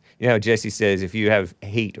 maliciousness. You know how Jesse says, if you have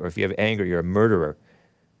hate or if you have anger, you're a murderer.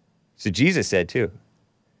 So Jesus said too,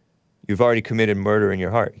 you've already committed murder in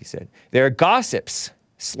your heart, he said. They are gossips,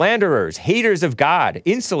 slanderers, haters of God,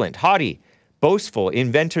 insolent, haughty, boastful,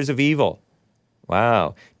 inventors of evil.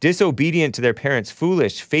 Wow. Disobedient to their parents,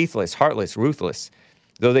 foolish, faithless, heartless, ruthless.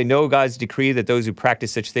 Though they know God's decree that those who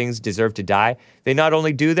practice such things deserve to die, they not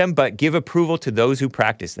only do them, but give approval to those who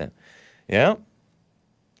practice them. Yeah?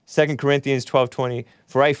 2 Corinthians 12:20,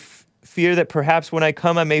 for I fear that perhaps when I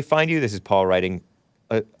come I may find you, this is Paul writing,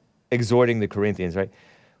 exhorting the Corinthians, right?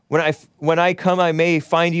 When I come I may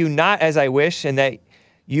find you not as I wish, and that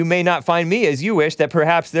you may not find me as you wish, that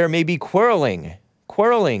perhaps there may be quarreling,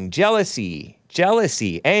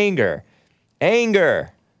 jealousy, anger,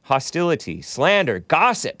 hostility, slander,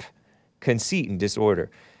 gossip, conceit, and disorder.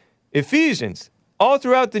 Ephesians, all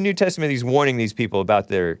throughout the New Testament, he's warning these people about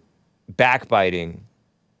their backbiting.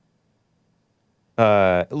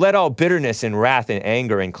 Let all bitterness and wrath and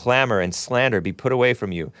anger and clamor and slander be put away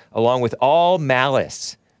from you, along with all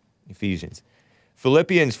malice. Ephesians.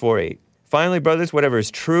 Philippians 4:8. Finally, brothers, whatever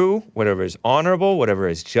is true, whatever is honorable, whatever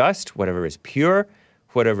is just, whatever is pure,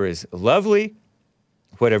 whatever is lovely,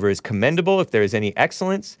 whatever is commendable, if there is any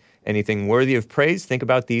excellence, anything worthy of praise, think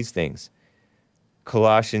about these things.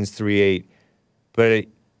 Colossians 3:8. But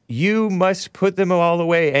you must put them all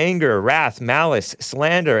away, anger, wrath, malice,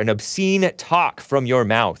 slander, and obscene talk from your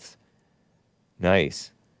mouth.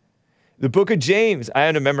 Nice. The book of James. I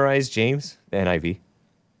had to memorize James, the NIV.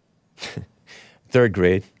 3rd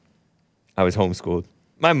grade. I was homeschooled.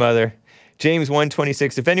 My mother. James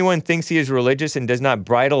 1:26. If anyone thinks he is religious and does not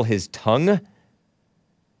bridle his tongue,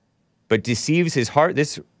 but deceives his heart,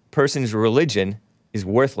 this person's religion is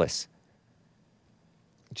worthless.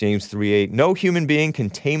 James 3:8, no human being can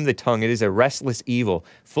tame the tongue. It is a restless evil,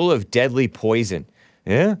 full of deadly poison.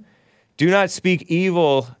 Yeah? Do not speak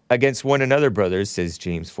evil against one another, brothers, says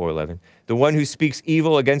James 4:11. The one who speaks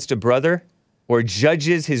evil against a brother or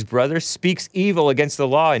judges his brother speaks evil against the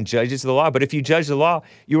law and judges the law. But if you judge the law,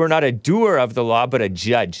 you are not a doer of the law, but a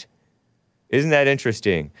judge. Isn't that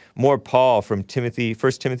interesting? More Paul from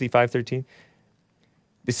 1 Timothy 5:13.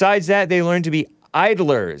 Besides that, they learn to be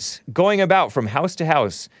idlers, going about from house to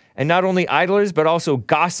house, and not only idlers, but also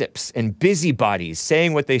gossips and busybodies,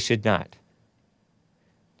 saying what they should not.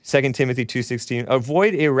 2 Timothy 2:16,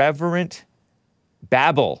 avoid irreverent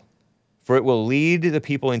babble, for it will lead the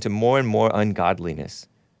people into more and more ungodliness.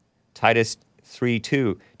 Titus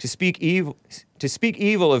 3:2, to speak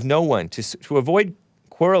evil of no one, to avoid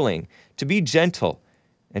quarreling, to be gentle,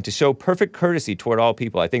 and to show perfect courtesy toward all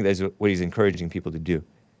people. I think that's what he's encouraging people to do.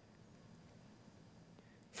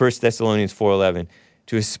 1 Thessalonians 4:11,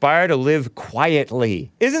 to aspire to live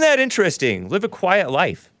quietly. Isn't that interesting? Live a quiet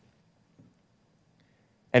life.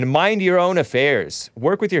 And mind your own affairs.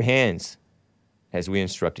 Work with your hands as we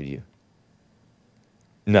instructed you.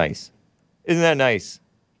 Nice. Isn't that nice?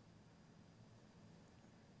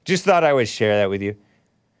 Just thought I would share that with you.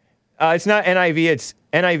 It's not NIV.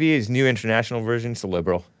 NIV is New International Version. It's a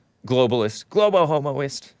liberal, globalist,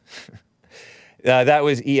 globo-homoist. That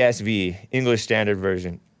was ESV, English Standard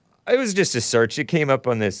Version. It was just a search. It came up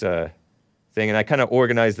on this thing, and I kind of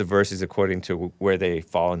organized the verses according to where they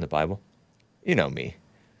fall in the Bible. You know me.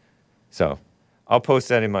 So I'll post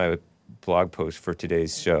that in my blog post for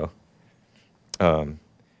today's show. But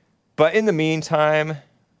But in the meantime,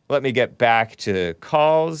 let me get back to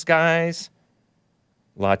calls, guys.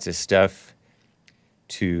 Lots of stuff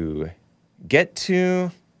to get to.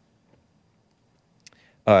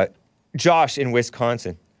 Josh in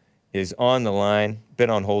Wisconsin is on the line. Been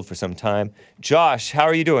on hold for some time. Josh, how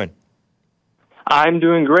are you doing? I'm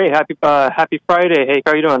doing great. Happy Friday. Hey,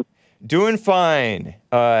 how are you doing? Doing fine.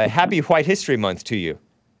 Happy White History Month to you.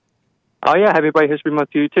 Oh, yeah. Happy White History Month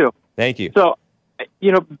to you, too. Thank you. So,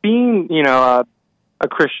 being, a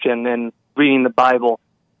Christian and reading the Bible,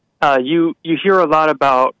 you hear a lot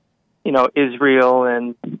about, Israel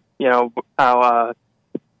and, how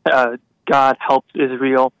God helps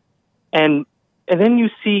Israel. And then you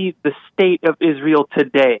see the state of Israel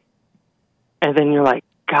today. And then you're like,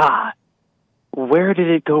 God, where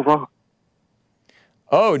did it go wrong?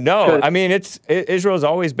 Oh, no. I mean, Israel's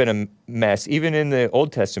always been a mess, even in the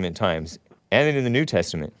Old Testament times and in the New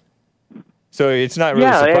Testament. So it's not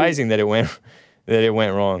really surprising that it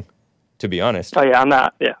went wrong, to be honest. Oh, yeah, I'm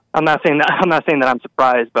not saying that. I'm not saying that I'm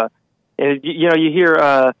surprised, but you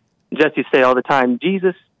hear Jesse say all the time,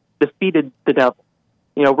 Jesus defeated the devil.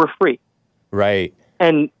 We're free. Right.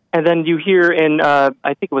 And then you hear in I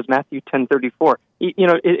think it was Matthew 10:34.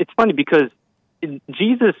 It's funny because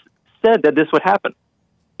Jesus said that this would happen.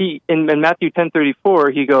 He in Matthew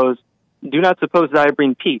 10:34 he goes, "Do not suppose that I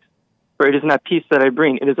bring peace, for it is not peace that I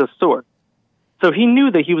bring; it is a sword." So he knew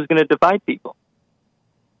that he was going to divide people.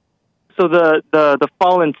 So the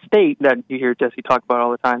fallen state that you hear Jesse talk about all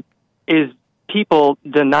the time is people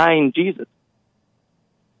denying Jesus.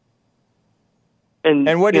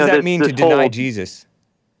 And what does that mean to deny Jesus?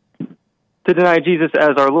 To deny Jesus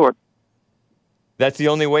as our Lord. That's the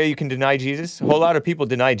only way you can deny Jesus? A whole lot of people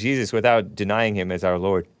deny Jesus without denying him as our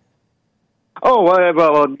Lord. Oh,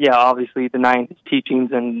 well, yeah, obviously denying his teachings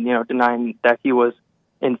and, denying that he was,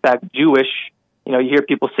 in fact, Jewish. You hear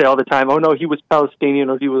people say all the time, oh, no, he was Palestinian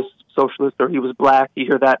or he was socialist or he was black. You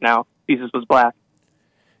hear that now. Jesus was black.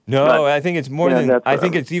 No, but, I think it's more than, I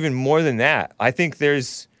think it's even more than that. I think there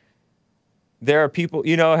are people,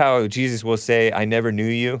 how Jesus will say, I never knew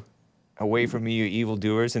you. Away from me, you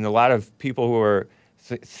evildoers. And a lot of people who are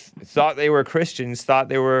thought they were Christians, thought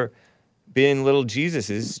they were being little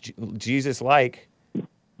Jesuses, Jesus-like,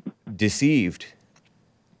 deceived.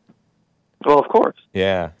 Well, of course.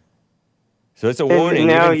 Yeah. So it's a warning.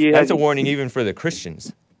 That's a warning even for the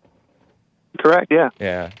Christians. Correct. Yeah.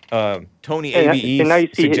 Yeah. Tony ABE and now you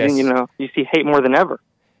see, suggests, you see hate more than ever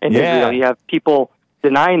in Israel. You have people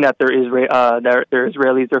denying that they're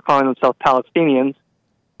Israelis. They're calling themselves Palestinians.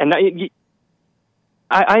 And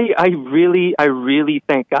I really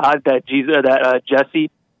thank God that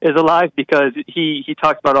Jesse is alive, because he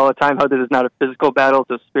talks about all the time how this is not a physical battle,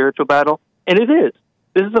 it's a spiritual battle. And it is.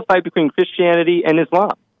 This is a fight between Christianity and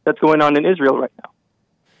Islam that's going on in Israel right now.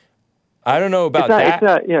 I don't know about that. It's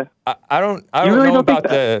not, yeah. I don't know about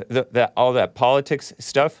the all that politics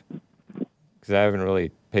stuff, because I haven't really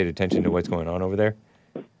paid attention to what's going on over there.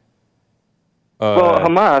 Well,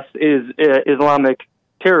 Hamas is an Islamic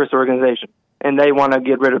terrorist organization, and they want to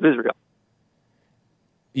get rid of Israel.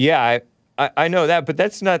 Yeah, I know that, but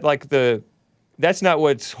that's not that's not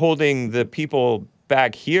what's holding the people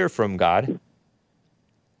back here from God.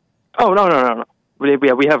 Oh, no.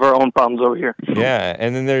 We have our own problems over here. Yeah,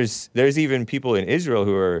 and then there's even people in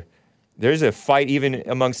Israel there's a fight even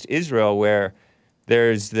amongst Israel where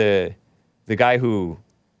there's the guy who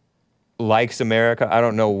likes America. I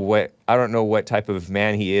don't know what type of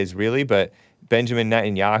man he is really, but Benjamin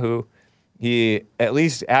Netanyahu, he at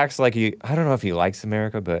least acts like I don't know if he likes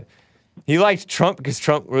America, but he liked Trump because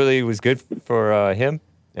Trump really was good for him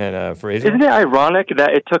and for Israel. Isn't it ironic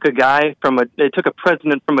that it took a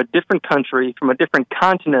president from a different country, from a different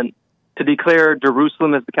continent, to declare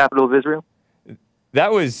Jerusalem as the capital of Israel?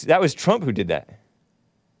 That was Trump who did that.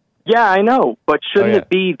 Yeah, I know, but shouldn't it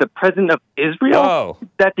be the president of Israel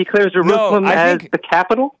that declares Jerusalem as the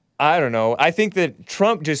capital? I don't know. I think that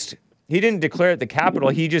Trump he didn't declare it the capital.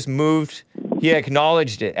 He just he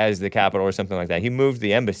acknowledged it as the capital or something like that. He moved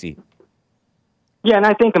the embassy. Yeah, and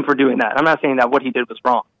I thank him for doing that. I'm not saying that what he did was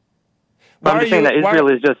wrong. But I'm just saying that Israel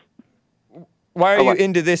is just... Why are you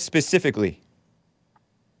into this specifically?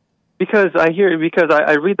 Because I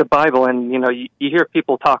read the Bible, and you hear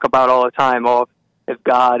people talk about all the time, if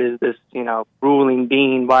God is this ruling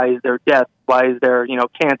being, why is there death? Why is there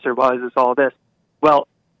cancer? Why is this all this? Well,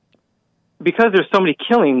 because there's so many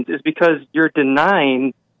killings, is because you're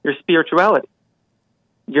denying your spirituality.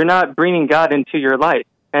 You're not bringing God into your life,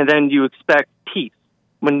 and then you expect peace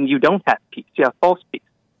when you don't have peace. You have false peace.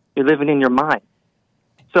 You're living in your mind.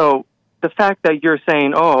 So the fact that you're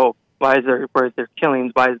saying, "Oh, why is there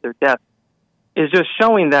killings? Why is there death?" is just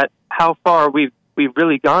showing that how far we've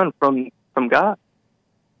really gone from God,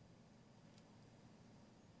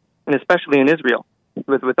 and especially in Israel,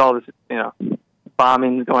 with all this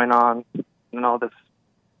bombings going on and all this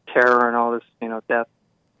terror and all this death.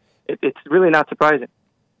 It's really not surprising.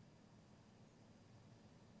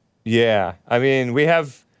 Yeah, I mean, we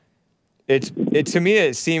have. To me,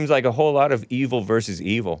 it seems like a whole lot of evil versus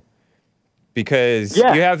evil, because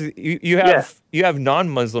you have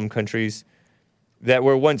non-Muslim countries that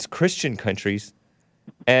were once Christian countries,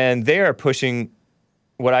 and they are pushing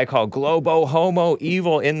what I call globo homo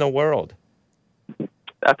evil in the world.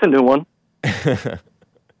 That's a new one.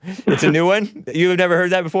 It's a new one? You've never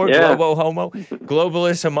heard that before? Yeah. Globo homo?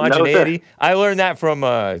 Globalist homogeneity? No, I learned that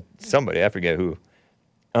from somebody, I forget who.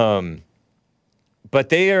 But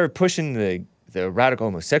they are pushing the radical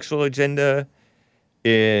homosexual agenda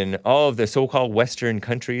in all of the so-called Western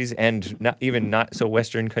countries and not so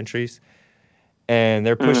Western countries. And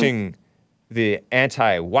they're pushing the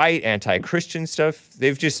anti-white, anti-Christian stuff.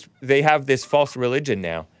 They have this false religion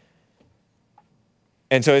now.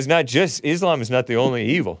 And so it's not just, Islam is not the only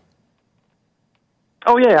evil.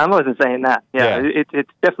 Oh, yeah, I wasn't saying that. Yeah.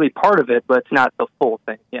 It's definitely part of it, but it's not the full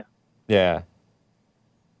thing, yeah. Yeah.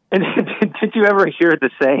 And did you ever hear the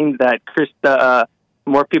saying that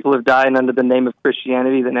more people have died under the name of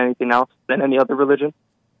Christianity than anything else, than any other religion?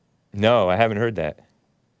 No, I haven't heard that.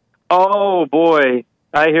 Oh, boy.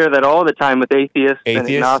 I hear that all the time with atheists and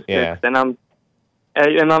agnostics. Yeah. And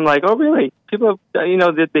I'm like, oh, really? People,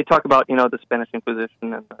 they talk about, the Spanish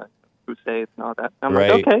Inquisition and the Crusades and all that. I'm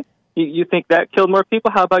like, okay, you think that killed more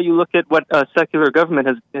people? How about you look at what a secular government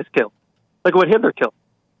has killed? Like what Hitler killed.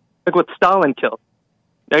 Like what Stalin killed.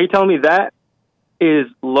 Are you telling me that is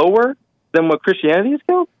lower than what Christianity has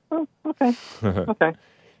killed? Oh, okay. Okay.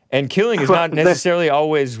 And killing is not necessarily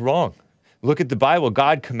always wrong. Look at the Bible.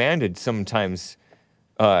 God commanded sometimes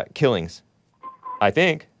killings, I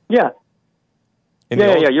think. Yeah.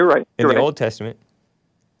 You're right. In the Old Testament.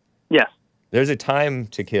 Yes. There's a time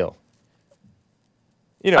to kill.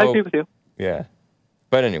 I agree with you. Yeah.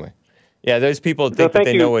 But anyway. Yeah, those people think that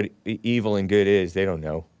they know what evil and good is. They don't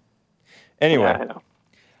know. Anyway. Yeah, I know.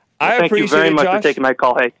 I Thank appreciate you very much Josh. for taking my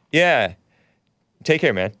call, hey. Yeah. Take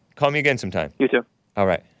care, man. Call me again sometime. You too. All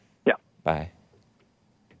right. Yeah. Bye.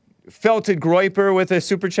 Felted Groiper with a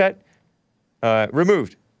super chat.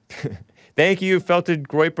 Removed. Thank you, Felted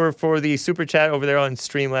Groiper, for the super chat over there on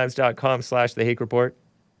streamlabs.com/The Hake Report.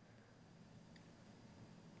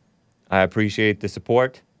 I appreciate the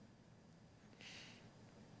support.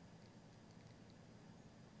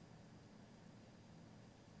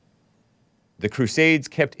 The Crusades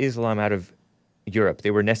kept Islam out of Europe.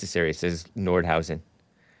 They were necessary, says Nordhausen.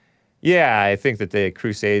 Yeah, I think that the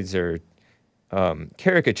Crusades are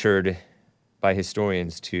caricatured by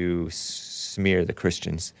historians to smear the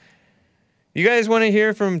Christians. You guys want to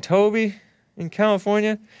hear from Toby in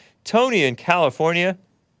California? Tony in California,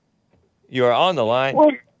 you are on the line.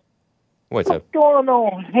 What's up? What's going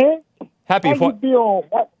on, Hank? Happy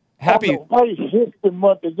White History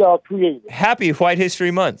Month that y'all created. Happy White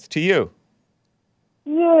History Month to you.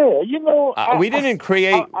 Yeah, we didn't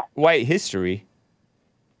create white history.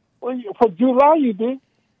 Well, for July you did.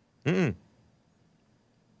 Mm-mm.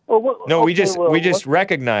 No, we just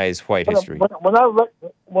recognize white history.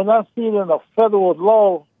 When I see it in a federal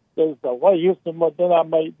law, there's a White History Month, then I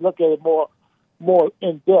may look at it more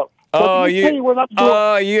in depth. Oh,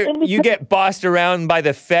 you get bossed around by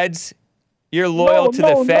the feds? You're loyal to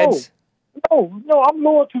the feds? No, I'm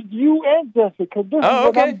loyal to you and Jessica. This is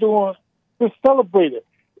what I'm doing to celebrate it.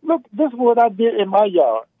 Look, this is what I did in my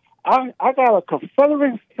yard. I got a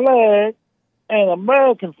Confederate flag and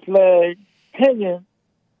American flag hanging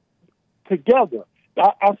together.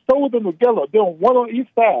 I sewed them together. They're one on each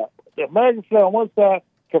side. The American flag on one side,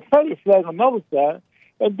 Confederate flag on another side,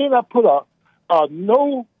 and then I put a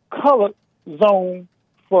no color zone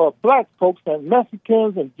for black folks and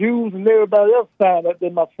Mexicans and Jews and everybody else signed up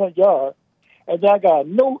in my front yard. And then I got a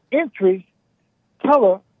no entry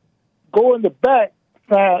color go in the back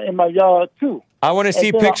sign in my yard too. I want to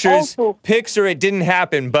see pictures. Picture it didn't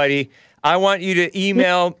happen, buddy. I want you to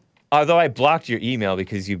email. Although I blocked your email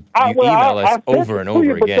because you email us over and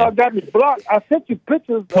over again. Y'all got me blocked. I sent you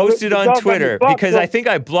pictures. Post it on Twitter because I think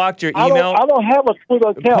I blocked your email. I don't have a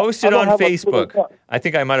Twitter account. Post it on Facebook. I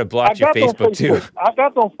think I might have blocked your Facebook too. I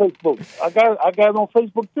got it on Facebook. I got it on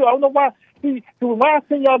Facebook too. I don't know why. See, when I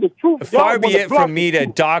send y'all the truth, far be it from me to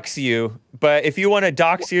dox you, but if you want to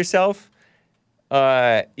dox yourself,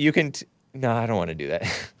 you can. No, I don't want to do that.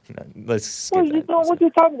 Let's skip that. What you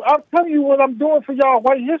talking about? I'm telling you what I'm doing for y'all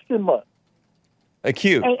White History Month.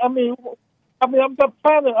 Cute. I'm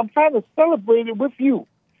trying to celebrate it with you.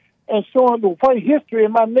 and showing the white history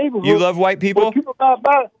in my neighborhood. You love white people? But people not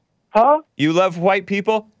about it. Huh? You love white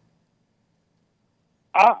people?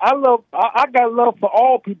 I got love for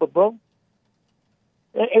all people, bro.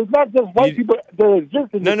 It's not just white people that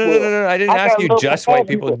exist in this world. No. I didn't ask you just white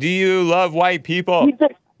people. Do you love white people?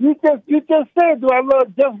 You just said, do I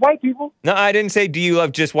love just white people? No, I didn't say, do you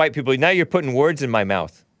love just white people? Now you're putting words in my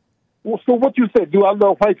mouth. Well, so what you said, do I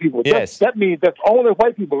love white people? Yes. That means that's only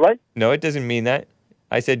white people, right? No, it doesn't mean that.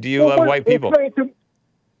 I said, do you love white people?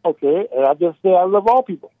 Okay, and I just said I love all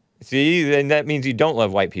people. See, then that means you don't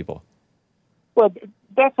love white people. But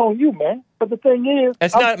that's on you, man. But the thing is...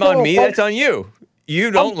 That's not on me, that's on you. You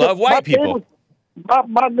don't love white people.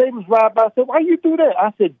 My neighbors ride by and said, why you do that?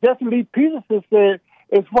 I said, Jesse Lee Peterson said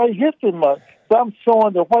it's White History Month. So I'm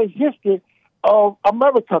showing the white history of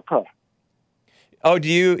America. Oh, do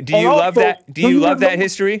you love that? Do you love that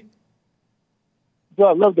history? Do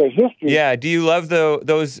I love that history? Yeah. Do you love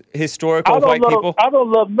those historical white people? I don't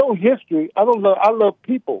love no history. I love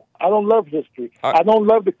people. I don't love history. I don't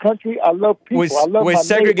love the country. I love people. I love was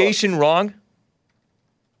segregation wrong?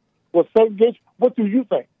 Was segregation? What do you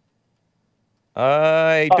think?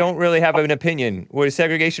 I don't really have an opinion. Was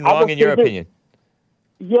segregation wrong in your opinion?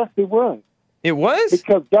 Yes, it was. It was?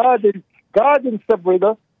 Because God didn't separate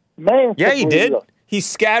us. Man separated us. Yeah, he did. He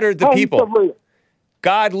scattered the people.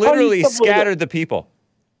 God literally scattered the people.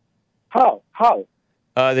 How?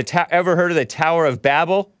 Ever heard of the Tower of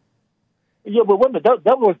Babel? Yeah, but wait a minute.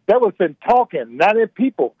 That was in talking, not in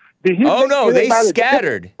people. Oh no, they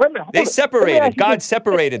scattered. They separated. God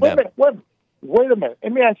separated them. Wait a minute.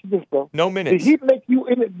 Let me ask you this, bro. No minutes. Did he make you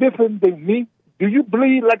any different than me? Do you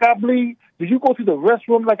bleed like I bleed? Do you go to the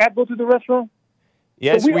restroom like I go to the restroom?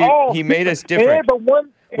 Yes, So he made us different.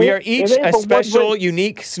 We are each a special,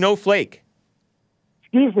 unique snowflake.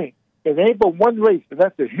 Excuse me. It ain't but one race, and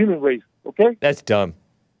that's the human race, okay? That's dumb.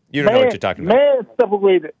 You don't know what you're talking about.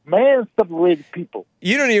 Man separated people.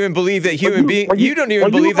 You don't even believe that you don't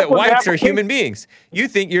even believe that whites are human beings. You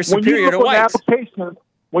think you're superior to whites.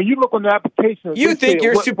 When you look on the application, you think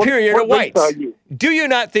you're superior to whites. Do you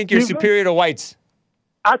not think you're superior to whites?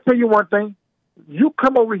 I tell you one thing. You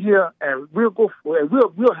come over here and we'll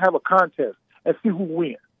have a contest and see who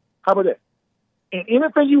wins. How about that? And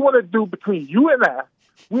anything you want to do between you and I,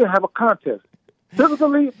 we'll have a contest.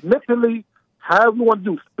 Physically, mentally, however you want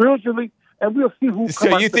to do, spiritually, and we'll see who.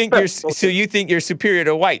 So you think you're superior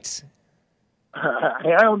to whites?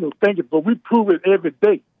 I don't know, think it, but we prove it every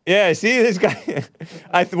day. Yeah, see this guy.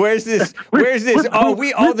 Where's this? Oh,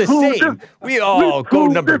 we all the same. We all go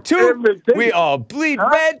number 2. We all bleed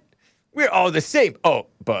red. We're all the same. Oh,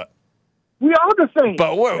 but we all the same.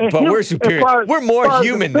 But we're superior. We're more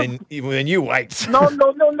human than you whites. No.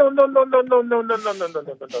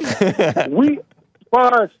 We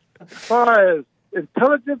far as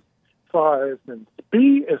intelligence, far as in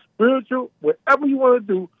speed and spiritual, whatever you want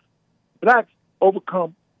to do, blacks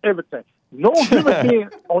overcome everything. No human being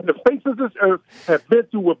on the face of this earth have been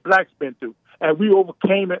through what blacks been through, and we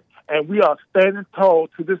overcame it, and we are standing tall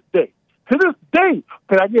to this day. To this day,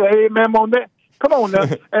 can I get an amen on that? Come on now.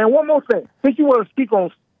 And one more thing, since you want to speak on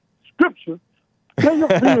scripture, tell your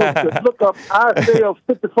viewers to look up Isaiah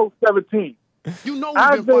 54:17. You know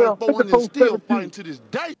we've been fighting for and still fighting to this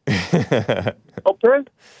day. Okay?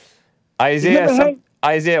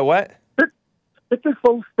 Isaiah what?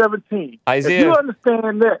 54:17. Isaiah. If you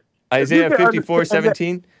understand that. Isaiah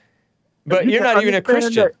 54:17. But you're not even a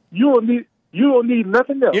Christian. You don't need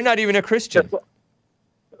nothing else. You're not even a Christian.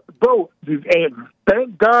 Bro, and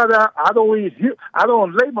thank God I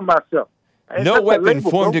don't label myself. No weapon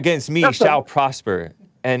formed against me shall prosper,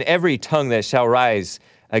 and every tongue that shall rise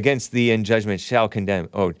against thee in judgment shall condemn.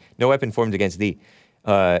 Oh, no weapon formed against thee.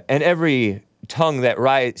 And every tongue that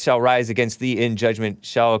shall rise against thee in judgment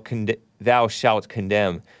thou shalt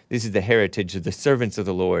condemn. This is the heritage of the servants of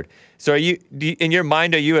the Lord. So in your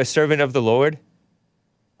mind, are you a servant of the Lord?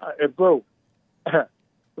 Bro,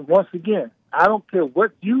 once again, I don't care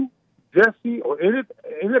what you, Jesse, or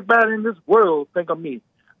anybody in this world think of me.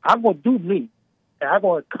 I'm going to do me, and I'm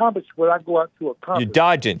going to accomplish what I go out to accomplish. You're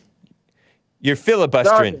dodging. You're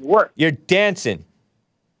filibustering. Dodging what? You're dancing.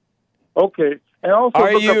 Okay. And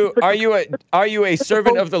also, are you a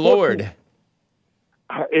servant of the Lord?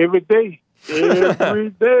 Every day. Every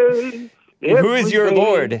day. Who is your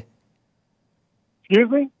Lord? Excuse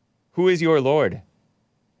me? Who is your Lord?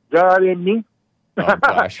 God in me. Oh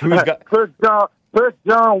gosh, who's got? First John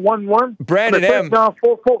 1:1. Brandon M. First John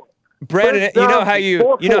 4:4. Brandon, you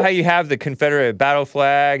know how you have the Confederate battle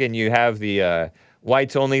flag and you have the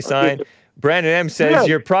whites only sign. Brandon M. says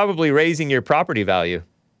you're probably raising your property value.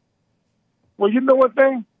 Well, you know what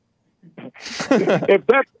thing? if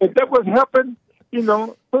that was helping,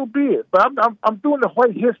 so be it. But I'm doing the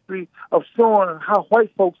white history of showing how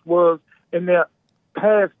white folks was in their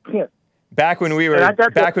past tense. Back when we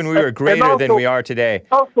were greater also, than we are today.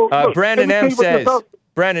 Also, look, Brandon M says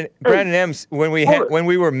Brandon M's when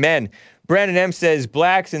we were men. Brandon M says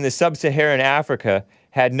blacks in the sub-Saharan Africa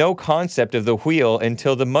had no concept of the wheel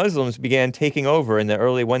until the Muslims began taking over in the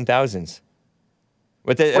early 1000s.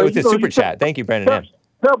 With the super chat. Thank you, Brandon M.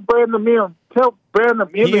 Tell Brandon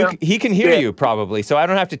M. He can hear you probably, so I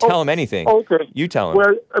don't have to tell him anything. Okay. You tell him.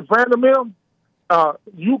 Well, Brandon M.,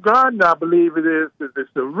 Uganda, I believe it is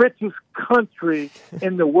the richest country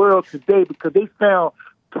in the world today because they found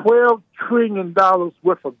 $12 trillion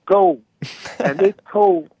worth of gold. And they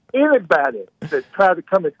told anybody that tried to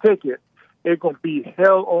come and take it, it's going to be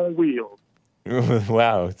hell on wheels.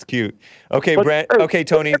 Wow, it's cute. Okay, okay,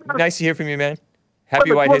 Tony, nice to hear from you, man.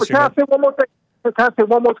 Happy White History Month. Can I say one more thing? Can I say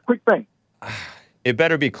one more quick thing? It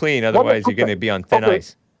better be clean, otherwise you're going to be on thin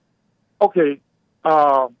ice. Okay.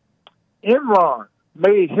 Enron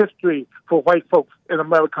made history for white folks in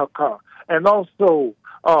America car. And also,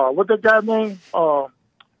 what's that guy's name?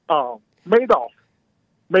 Madoff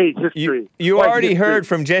made history. You already heard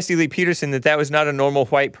from Jesse Lee Peterson that was not a normal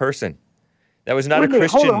white person. That was not a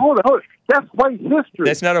Christian. Hold on. That's white history.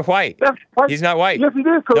 That's not a white. That's white. He's not white. Yes, he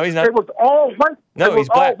is. No, he's not. It was all white. No, he's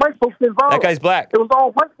black. All white folks involved. That guy's black. It was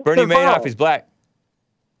all white folks Bernie involved. Madoff is black.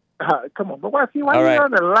 Come on, but why you right.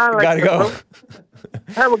 on the line like Gotta that, go.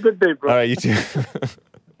 Bro? Have a good day, bro. All right, you too.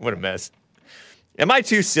 What a mess. Am I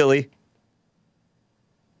too silly?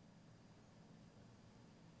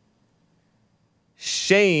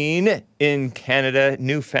 Shane in Canada,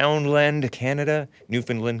 Newfoundland, Canada,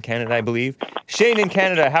 I believe. Shane in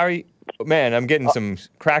Canada, how are you? Man, I'm getting some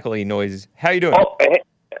crackly noises. How you doing? Oh,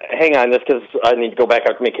 hang on, just because I need to go back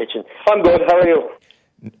out to my kitchen. I'm good. How are you?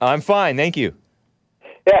 I'm fine, thank you.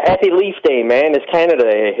 Yeah, happy Leaf Day, man. It's Canada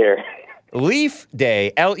Day here. Leaf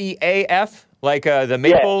Day, L-E-A-F, like the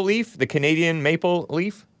maple leaf, the Canadian maple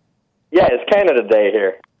leaf? Yeah, it's Canada Day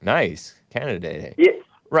here. Nice, Canada Day. Yeah.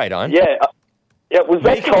 Right on. Yeah. Was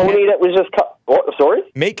that Tony that was just... sorry?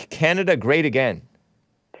 Make Canada great again.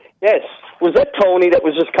 Yes. Was that Tony that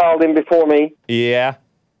was just called in before me? Yeah.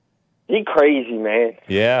 He crazy, man.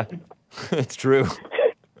 Yeah, it's true.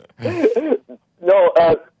 No,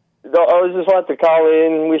 I was just wanting to call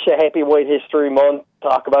in, wish a happy White History Month,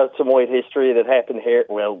 talk about some white history that happened here,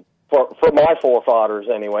 well, for my forefathers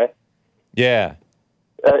anyway. Yeah.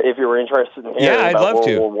 If you were interested in hearing I'd about love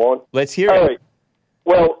World War I. Let's hear All it. right.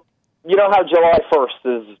 Well, you know how July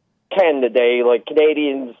 1st is Canada Day, like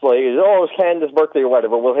Canadians, like, oh, it's Canada's birthday or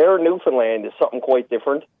whatever. Well, here in Newfoundland is something quite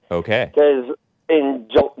different. Okay. Because in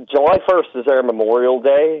July 1st is our Memorial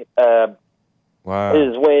Day. Wow.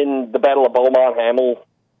 Is when the Battle of Beaumont Hamel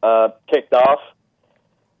kicked off.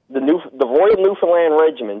 The Royal Newfoundland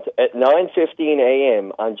Regiment at 9:15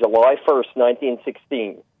 a.m. on July 1st,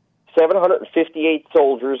 1916, 758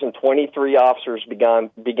 soldiers and 23 officers began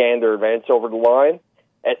their advance over the line.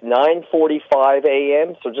 At 9:45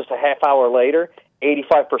 a.m., so just a half hour later,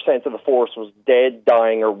 85% of the force was dead,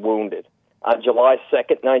 dying, or wounded. On July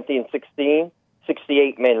 2nd, 1916,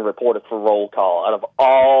 68 men reported for roll call out of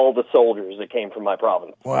all the soldiers that came from my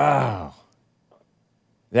province. Wow.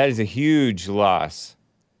 That is a huge loss.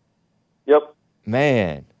 Yep.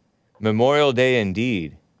 Man. Memorial Day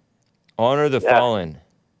indeed. Honor the fallen.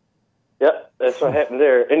 Yep, that's what happened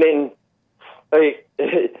there. And then,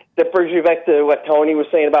 that brings me back to what Tony was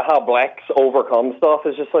saying about how blacks overcome stuff.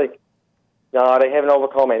 It's just like, no, they haven't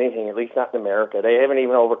overcome anything, at least not in America. They haven't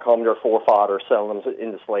even overcome their forefathers selling them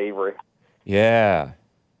into slavery. Yeah.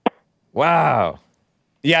 Wow.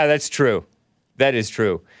 Yeah, that's true. That is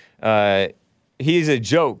true. He's a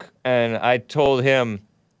joke, and I told him,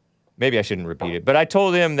 maybe I shouldn't repeat it, but I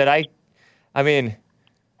told him that I mean,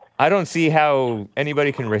 I don't see how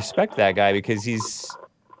anybody can respect that guy because he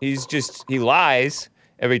lies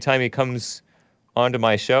every time he comes onto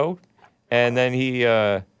my show, and then he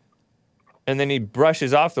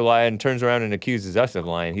brushes off the lie and turns around and accuses us of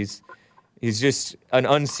lying. He's just an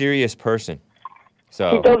unserious person. So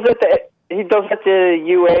he does it to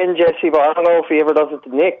you and Jesse, but I don't know if he ever does it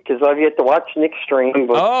to Nick because I've yet to watch Nick's stream.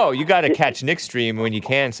 But you got to catch Nick's stream when you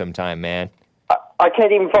can sometime, man. I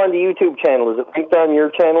can't even find the YouTube channel. Is it linked on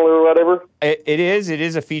your channel or whatever? It is. It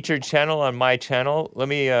is a featured channel on my channel. Let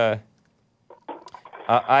me.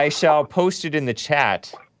 I shall post it in the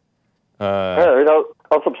chat. All right,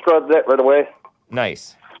 I'll subscribe to that right away.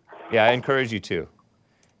 Nice. Yeah, I encourage you to.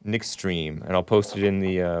 Nick's stream, and I'll post it in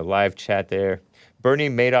the live chat there. Bernie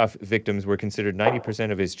Madoff victims were considered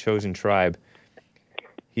 90% of his chosen tribe.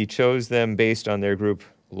 He chose them based on their group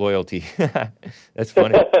loyalty. That's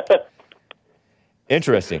funny.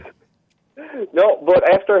 Interesting. No, but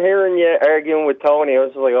after hearing you arguing with Tony, I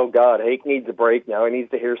was like, oh, God, Hake needs a break now. He needs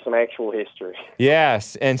to hear some actual history.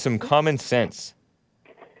 Yes, and some common sense.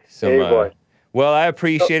 Hey, boy. Well, I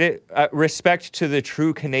appreciate it. Respect to the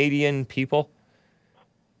true Canadian people.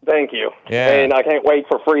 Thank you. Yeah. And I can't wait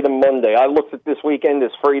for Freedom Monday. I looked at this weekend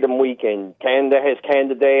as Freedom Weekend. Canada has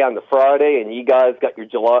Canada Day on the Friday, and you guys got your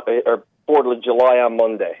 4th of July on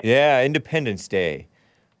Monday. Yeah, Independence Day.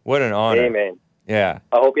 What an honor. Amen. Yeah.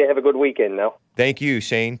 I hope you have a good weekend now. Thank you,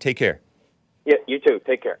 Shane. Take care. Yeah, you too.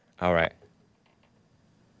 Take care. All right.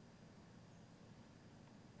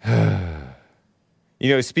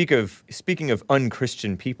 Speaking of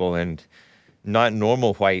unchristian people and not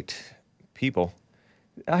normal white people,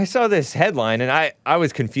 I saw this headline and I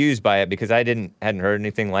was confused by it because I hadn't heard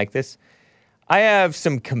anything like this. I have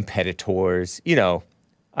some competitors.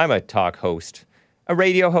 I'm a talk host, a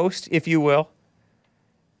radio host, if you will.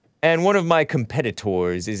 And one of my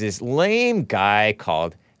competitors is this lame guy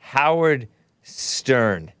called Howard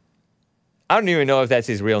Stern. I don't even know if that's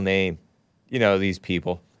his real name. These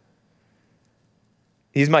people.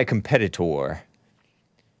 He's my competitor.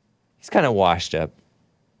 He's kind of washed up.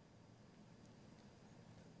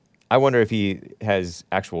 I wonder if he has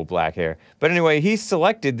actual black hair. But anyway, he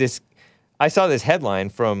selected this. I saw this headline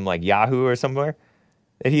from like Yahoo or somewhere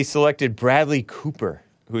that he selected Bradley Cooper,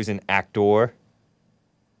 who's an actor,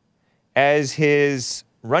 as his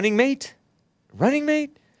running mate. Running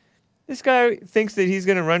mate? This guy thinks that he's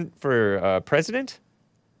going to run for president?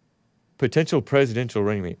 Potential presidential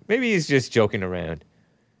running mate. Maybe he's just joking around.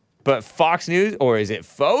 But Fox News, or is it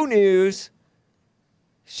Faux News,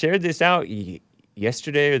 shared this out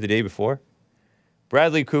yesterday or the day before.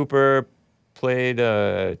 Bradley Cooper played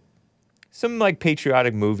some like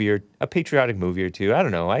patriotic movie or two. I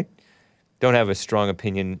don't know. I don't have a strong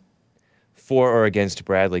opinion for or against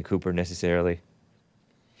Bradley Cooper necessarily.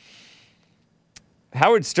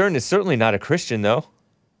 Howard Stern is certainly not a Christian, though.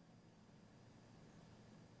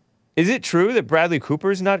 Is it true that Bradley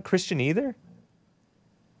Cooper is not Christian either?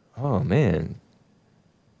 Oh, man.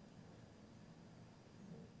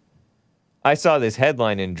 I saw this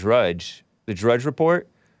headline in Drudge, the Drudge Report,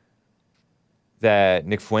 that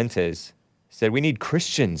Nick Fuentes said, we need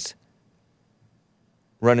Christians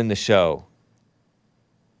running the show.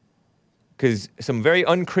 Because some very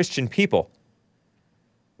unchristian people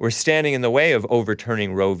were standing in the way of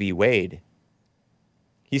overturning Roe v. Wade.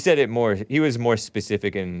 He said it more, he was more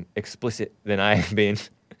specific and explicit than I have been.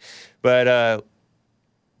 But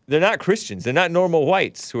they're not Christians. They're not normal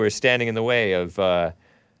whites who are standing in the way of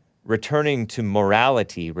returning to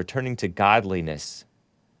morality, returning to godliness.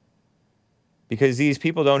 Because these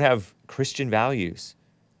people don't have Christian values.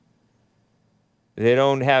 They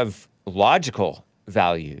don't have logical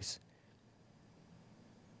values.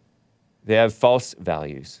 They have false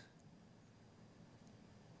values.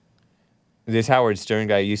 This Howard Stern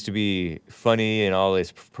guy used to be funny and all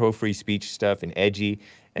this pro-free speech stuff and edgy,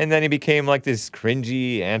 and then he became like this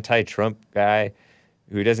cringy anti-Trump guy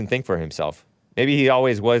who doesn't think for himself. Maybe he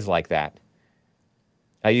always was like that.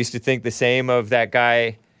 I used to think the same of that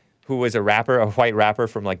guy who was a rapper, a white rapper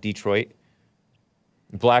from like Detroit.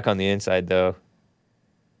 Black on the inside though.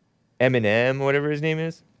 Eminem, whatever his name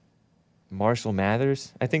is. Marshall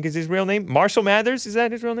Mathers, I think is his real name. Marshall Mathers, is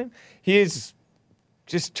that his real name? He is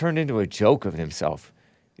just turned into a joke of himself.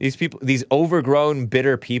 These people, these overgrown,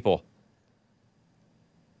 bitter people.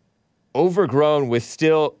 Overgrown with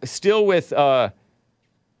still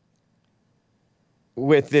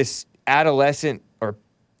with this adolescent or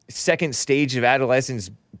second stage of adolescence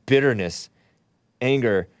bitterness,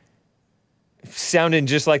 anger, sounding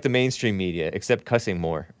just like the mainstream media, except cussing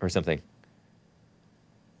more or something.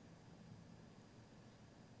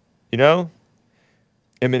 You know?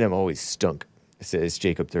 Eminem always stunk, says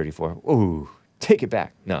Jacob34. Ooh, take it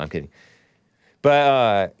back. No, I'm kidding.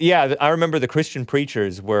 But, yeah, I remember the Christian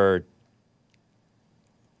preachers were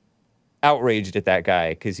outraged at that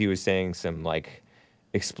guy because he was saying some, like,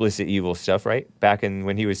 explicit evil stuff, right? Back in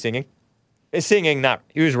when he was singing. He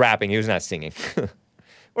was rapping, he was not singing.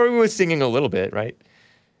 Or he was singing a little bit, right?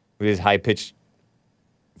 With his high-pitched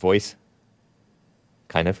voice.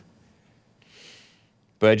 Kind of.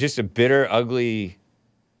 But just a bitter, ugly.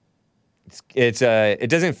 It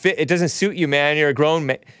doesn't fit. It doesn't suit you, man. You're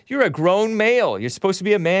a grown male. You're supposed to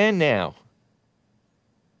be a man now.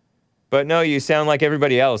 But no, you sound like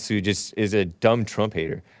everybody else who just is a dumb Trump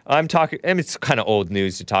hater. I mean, it's kind of old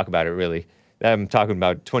news to talk about it, really. I'm talking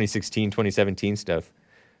about 2016, 2017 stuff.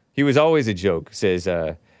 He was always a joke, says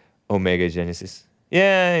Omega Genesis.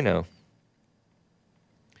 Yeah, I know.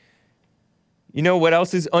 You know what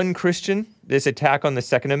else is unchristian? This attack on the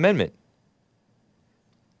Second Amendment.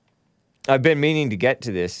 I've been meaning to get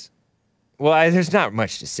to this. Well, there's not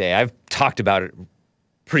much to say. I've talked about it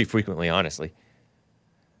pretty frequently, honestly.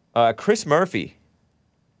 Chris Murphy,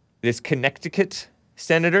 this Connecticut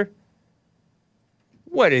senator.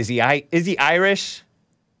 What is he? Is he Irish?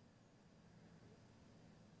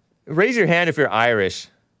 Raise your hand if you're Irish.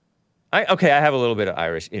 Okay, I have a little bit of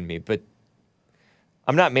Irish in me, but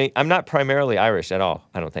I'm not primarily Irish at all,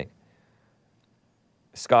 I don't think.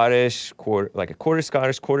 Scottish, like a quarter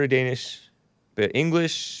Scottish, quarter Danish, bit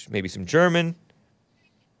English, maybe some German,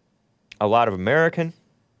 a lot of American,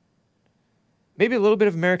 maybe a little bit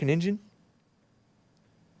of American Indian.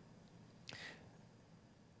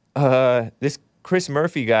 This Chris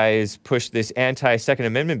Murphy guy has pushed this anti-Second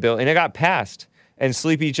Amendment bill, and it got passed. And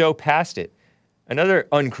Sleepy Joe passed it. Another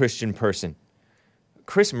unchristian person.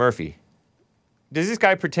 Chris Murphy. Does this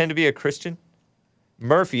guy pretend to be a Christian?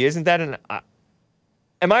 Murphy, isn't that an...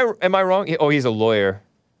 Am I wrong? Oh, he's a lawyer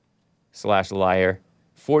 / liar.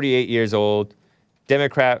 48 years old.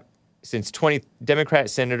 Democrat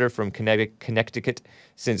senator from Connecticut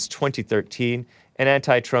since 2013. An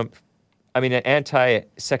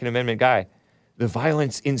anti-Second Amendment guy. The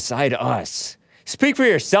violence inside us. Speak for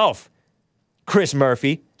yourself, Chris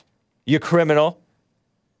Murphy, you criminal.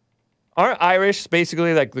 Aren't Irish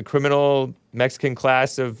basically like the criminal Mexican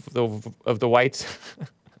class of the whites?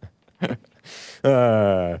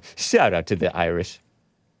 Shout out to the Irish.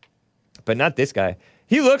 But not this guy.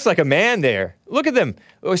 He looks like a man there. Look at them.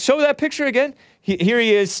 Show that picture again. Here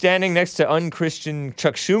he is standing next to unchristian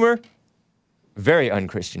Chuck Schumer. Very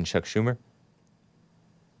unchristian Chuck Schumer.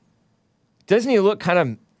 Doesn't he look kind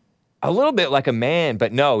of a little bit like a man?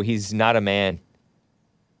 But no, he's not a man.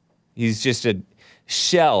 He's just a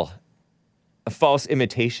shell, a false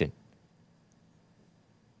imitation.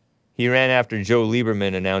 He ran after Joe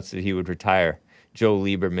Lieberman announced that he would retire. Joe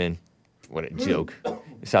Lieberman, what a joke.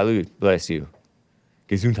 Salud, bless you.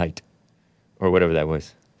 Gesundheit, or whatever that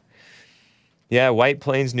was. Yeah, White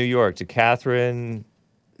Plains, New York, to Catherine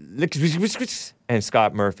and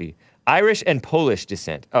Scott Murphy. Irish and Polish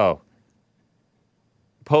descent. Oh.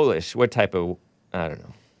 Polish, what type of, I don't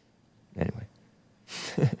know. Anyway.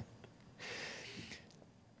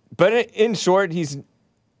 But in short, he's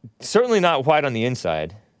certainly not white on the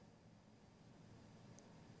inside.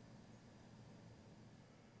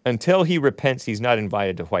 Until he repents, he's not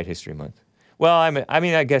invited to White History Month. Well,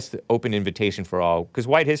 I guess the open invitation for all, because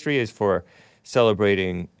White History is for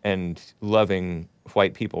celebrating and loving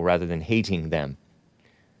white people rather than hating them.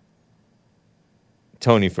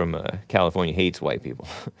 Tony from California hates white people.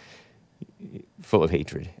 Full of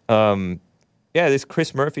hatred. Yeah, this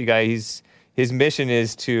Chris Murphy guy, his mission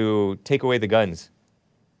is to take away the guns.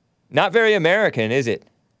 Not very American, is it?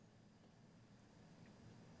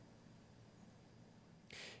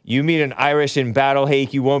 You meet an Irish in battle,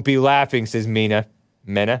 Hake, you won't be laughing, says Mina.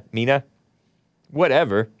 Mina?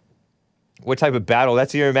 Whatever. What type of battle?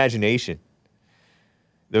 That's your imagination.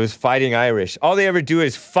 Those fighting Irish. All they ever do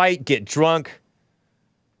is fight, get drunk,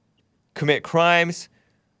 commit crimes,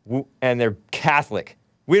 and they're Catholic.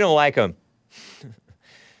 We don't like them.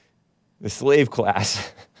 The slave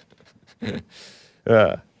class. I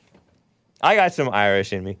got some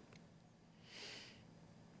Irish in me.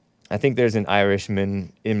 I think there's an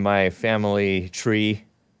Irishman in my family tree.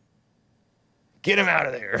 Get him out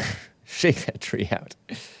of there. Shake that tree out.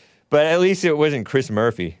 But at least it wasn't Chris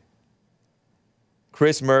Murphy.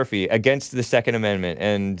 Chris Murphy against the Second Amendment.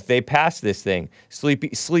 And they passed this thing.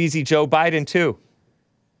 Sleazy Joe Biden, too.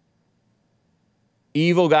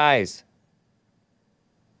 Evil guys.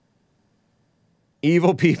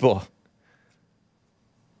 Evil people.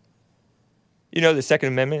 You know, the Second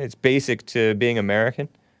Amendment, it's basic to being American.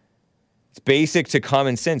 It's basic to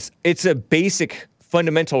common sense. It's a basic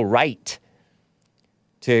fundamental right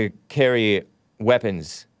to carry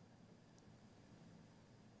weapons.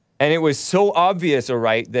 And it was so obvious a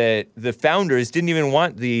right that the founders didn't even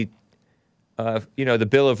want the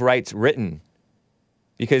Bill of Rights written.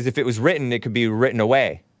 Because if it was written, it could be written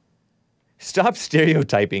away. Stop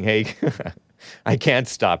stereotyping, Hake. I can't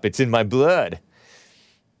stop. It's in my blood.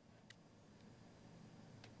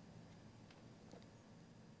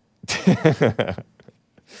 Yeah,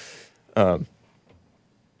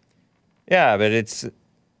 but it's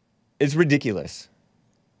ridiculous.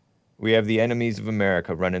 We have the enemies of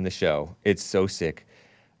America running the show. It's so sick.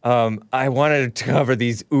 I wanted to cover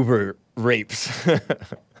these Uber rapes.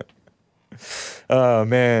 Oh,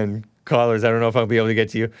 man. Callers, I don't know if I'll be able to get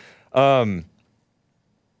to you.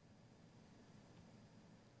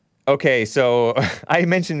 Okay, so I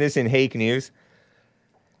mentioned this in Hake News.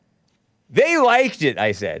 They liked it,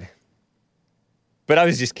 I said. But I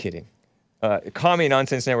was just kidding. Commie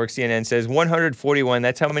Nonsense Network CNN says 141,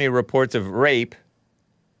 that's how many reports of rape.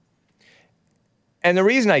 And the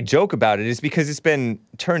reason I joke about it is because it's been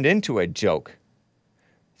turned into a joke.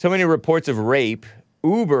 So many reports of rape,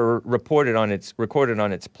 Uber recorded on its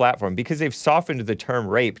platform because they've softened the term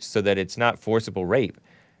rape so that it's not forcible rape.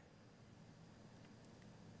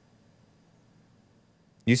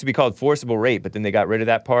 Used to be called forcible rape, but then they got rid of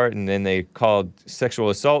that part, and then they called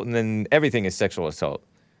sexual assault, and then everything is sexual assault.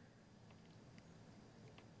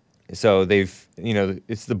 So they've,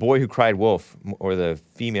 it's the boy who cried wolf, or the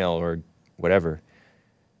female, or whatever,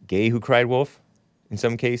 gay who cried wolf, in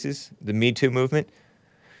some cases, the Me Too movement.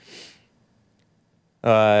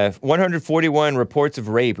 141 reports of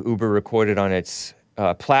rape Uber recorded on its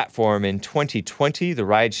platform in 2020, the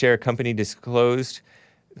rideshare company disclosed.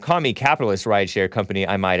 Commie capitalist rideshare company,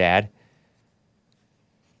 I might add.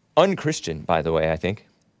 Unchristian, by the way, I think.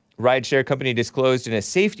 Rideshare company disclosed in a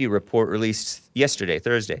safety report released yesterday,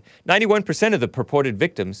 Thursday. 91% of the purported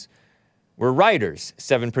victims were riders,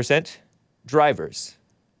 7% drivers.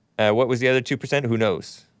 What was the other 2%? Who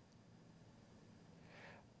knows?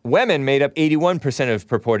 Women made up 81% of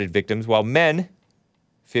purported victims, while men,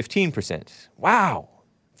 15%. Wow!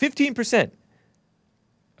 15%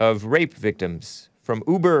 of rape victims from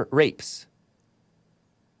Uber rapes.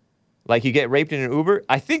 Like you get raped in an Uber?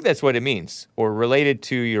 I think that's what it means. Or related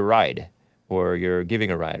to your ride. Or you're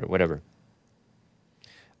giving a ride or whatever.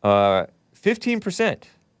 15%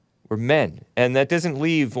 were men. And that doesn't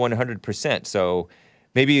leave 100%. So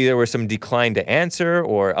maybe there was some decline to answer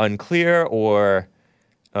or unclear or,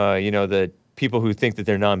 the people who think that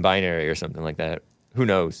they're non-binary or something like that. Who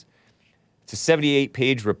knows? It's a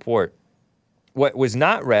 78-page report. What was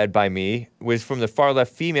not read by me was from the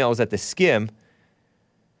far-left females at the Skim.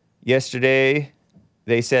 Yesterday,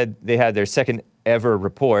 they said they had their second ever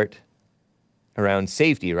report around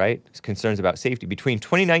safety, right? Concerns about safety. Between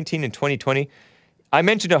 2019 and 2020, I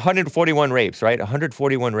mentioned 141 rapes, right?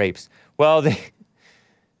 141 rapes. Well, this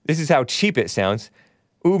is how cheap it sounds.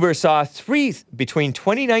 Uber saw between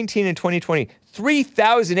 2019 and 2020,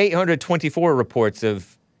 3,824 reports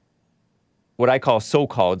of what I call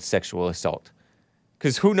so-called sexual assault.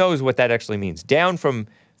 Because who knows what that actually means. Down from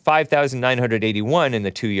 5,981 in the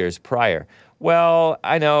 2 years prior. Well,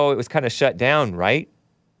 I know it was kind of shut down, right?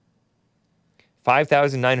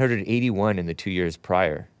 5,981 in the 2 years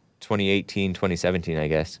prior. 2018, 2017, I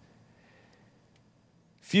guess.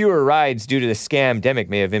 Fewer rides due to the scam-demic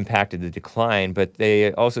may have impacted the decline, but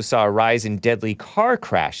they also saw a rise in deadly car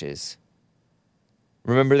crashes.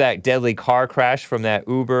 Remember that deadly car crash from that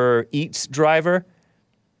Uber Eats driver?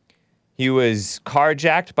 He was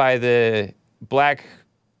carjacked by the black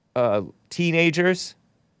teenage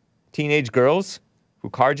girls who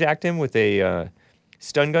carjacked him with a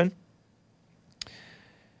stun gun.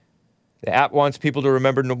 The app wants people to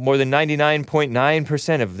remember more than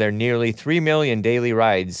 99.9% of their nearly 3 million daily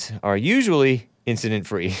rides are usually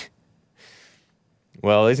incident-free.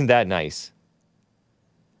 Well, isn't that nice?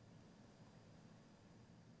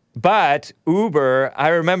 But Uber, I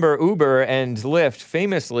remember Uber and Lyft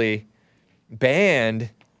famously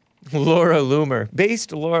banned Laura Loomer,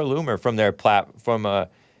 based Laura Loomer from their from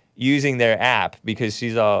using their app because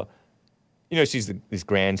she's all, she's this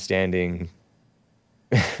grandstanding,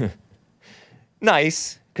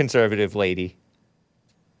 nice conservative lady.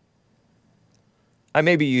 I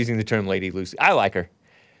may be using the term lady loosely. I like her.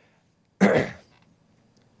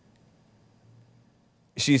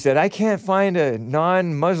 She said, I can't find a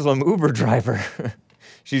non-Muslim Uber driver.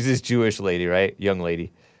 She's this Jewish lady, right? Young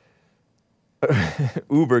lady.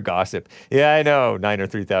 Uber gossip. Yeah, I know, 9 or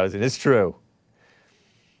 3,000. It's true.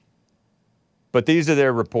 But these are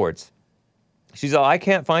their reports. She's all, I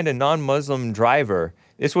can't find a non-Muslim driver.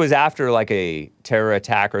 This was after like a terror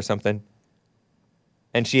attack or something.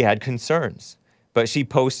 And she had concerns. But she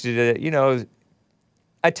posted it,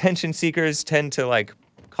 attention seekers tend to like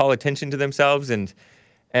call attention to themselves and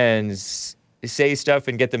say stuff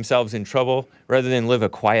and get themselves in trouble rather than live a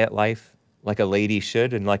quiet life like a lady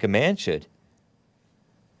should and like a man should.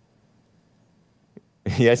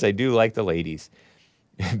 Yes, I do like the ladies.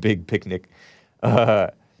 Big picnic.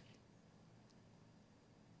 But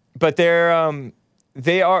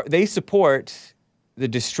they support the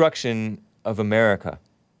destruction of America.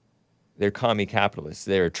 They're commie capitalists.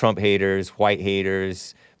 They're Trump haters, white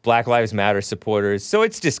haters, Black Lives Matter supporters. So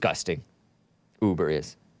it's disgusting. Uber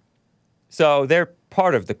is. So they're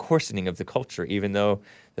part of the coarsening of the culture, even though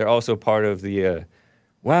they're also part of the,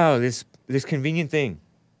 wow, this convenient thing.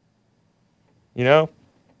 Laura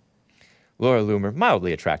Loomer,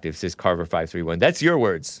 mildly attractive, says Carver531. That's your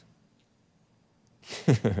words.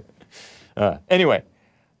 Anyway,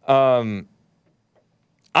 I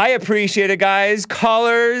appreciate it, guys.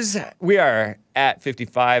 Callers, we are at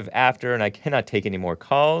 55 after, and I cannot take any more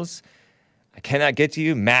calls. I cannot get to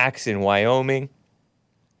you. Max in Wyoming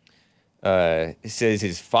says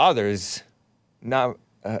his father's not,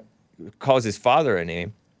 calls his father a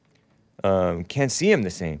name. Can't see him the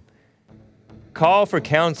same. Call for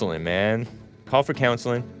counseling, man. Call for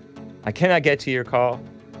counseling. I cannot get to your call.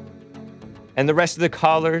 And the rest of the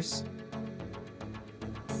callers,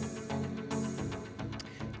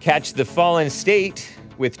 catch The Fallen State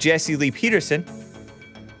with Jesse Lee Peterson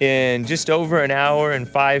in just over an hour and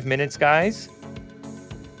 5 minutes, guys.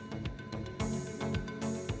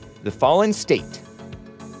 The Fallen State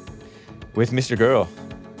with Mr. Girl,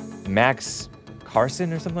 Max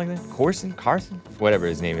Carson or something like that? Carson? Whatever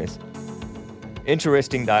his name is.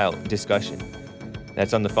 Interesting discussion.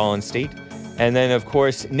 That's on The Fallen State. And then, of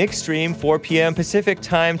course, Nick Stream, 4 p.m. Pacific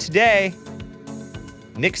time today.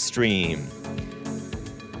 Nick Stream.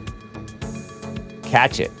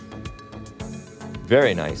 Catch it.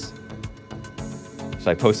 Very nice. Should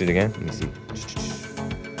I post it again? Let me see.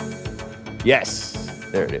 Yes.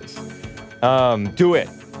 There it is. Do it.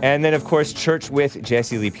 And then, of course, Church with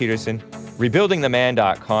Jesse Lee Peterson.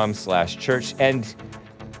 Rebuildingtheman.com/church. And,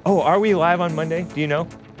 oh, are we live on Monday? Do you know?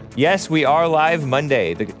 Yes, we are live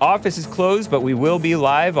Monday. The office is closed, but we will be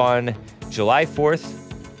live on July 4th,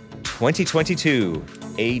 2022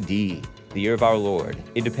 AD, the year of our Lord,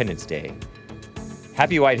 Independence Day.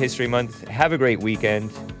 Happy White History Month. Have a great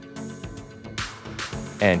weekend.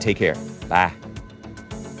 And take care. Bye.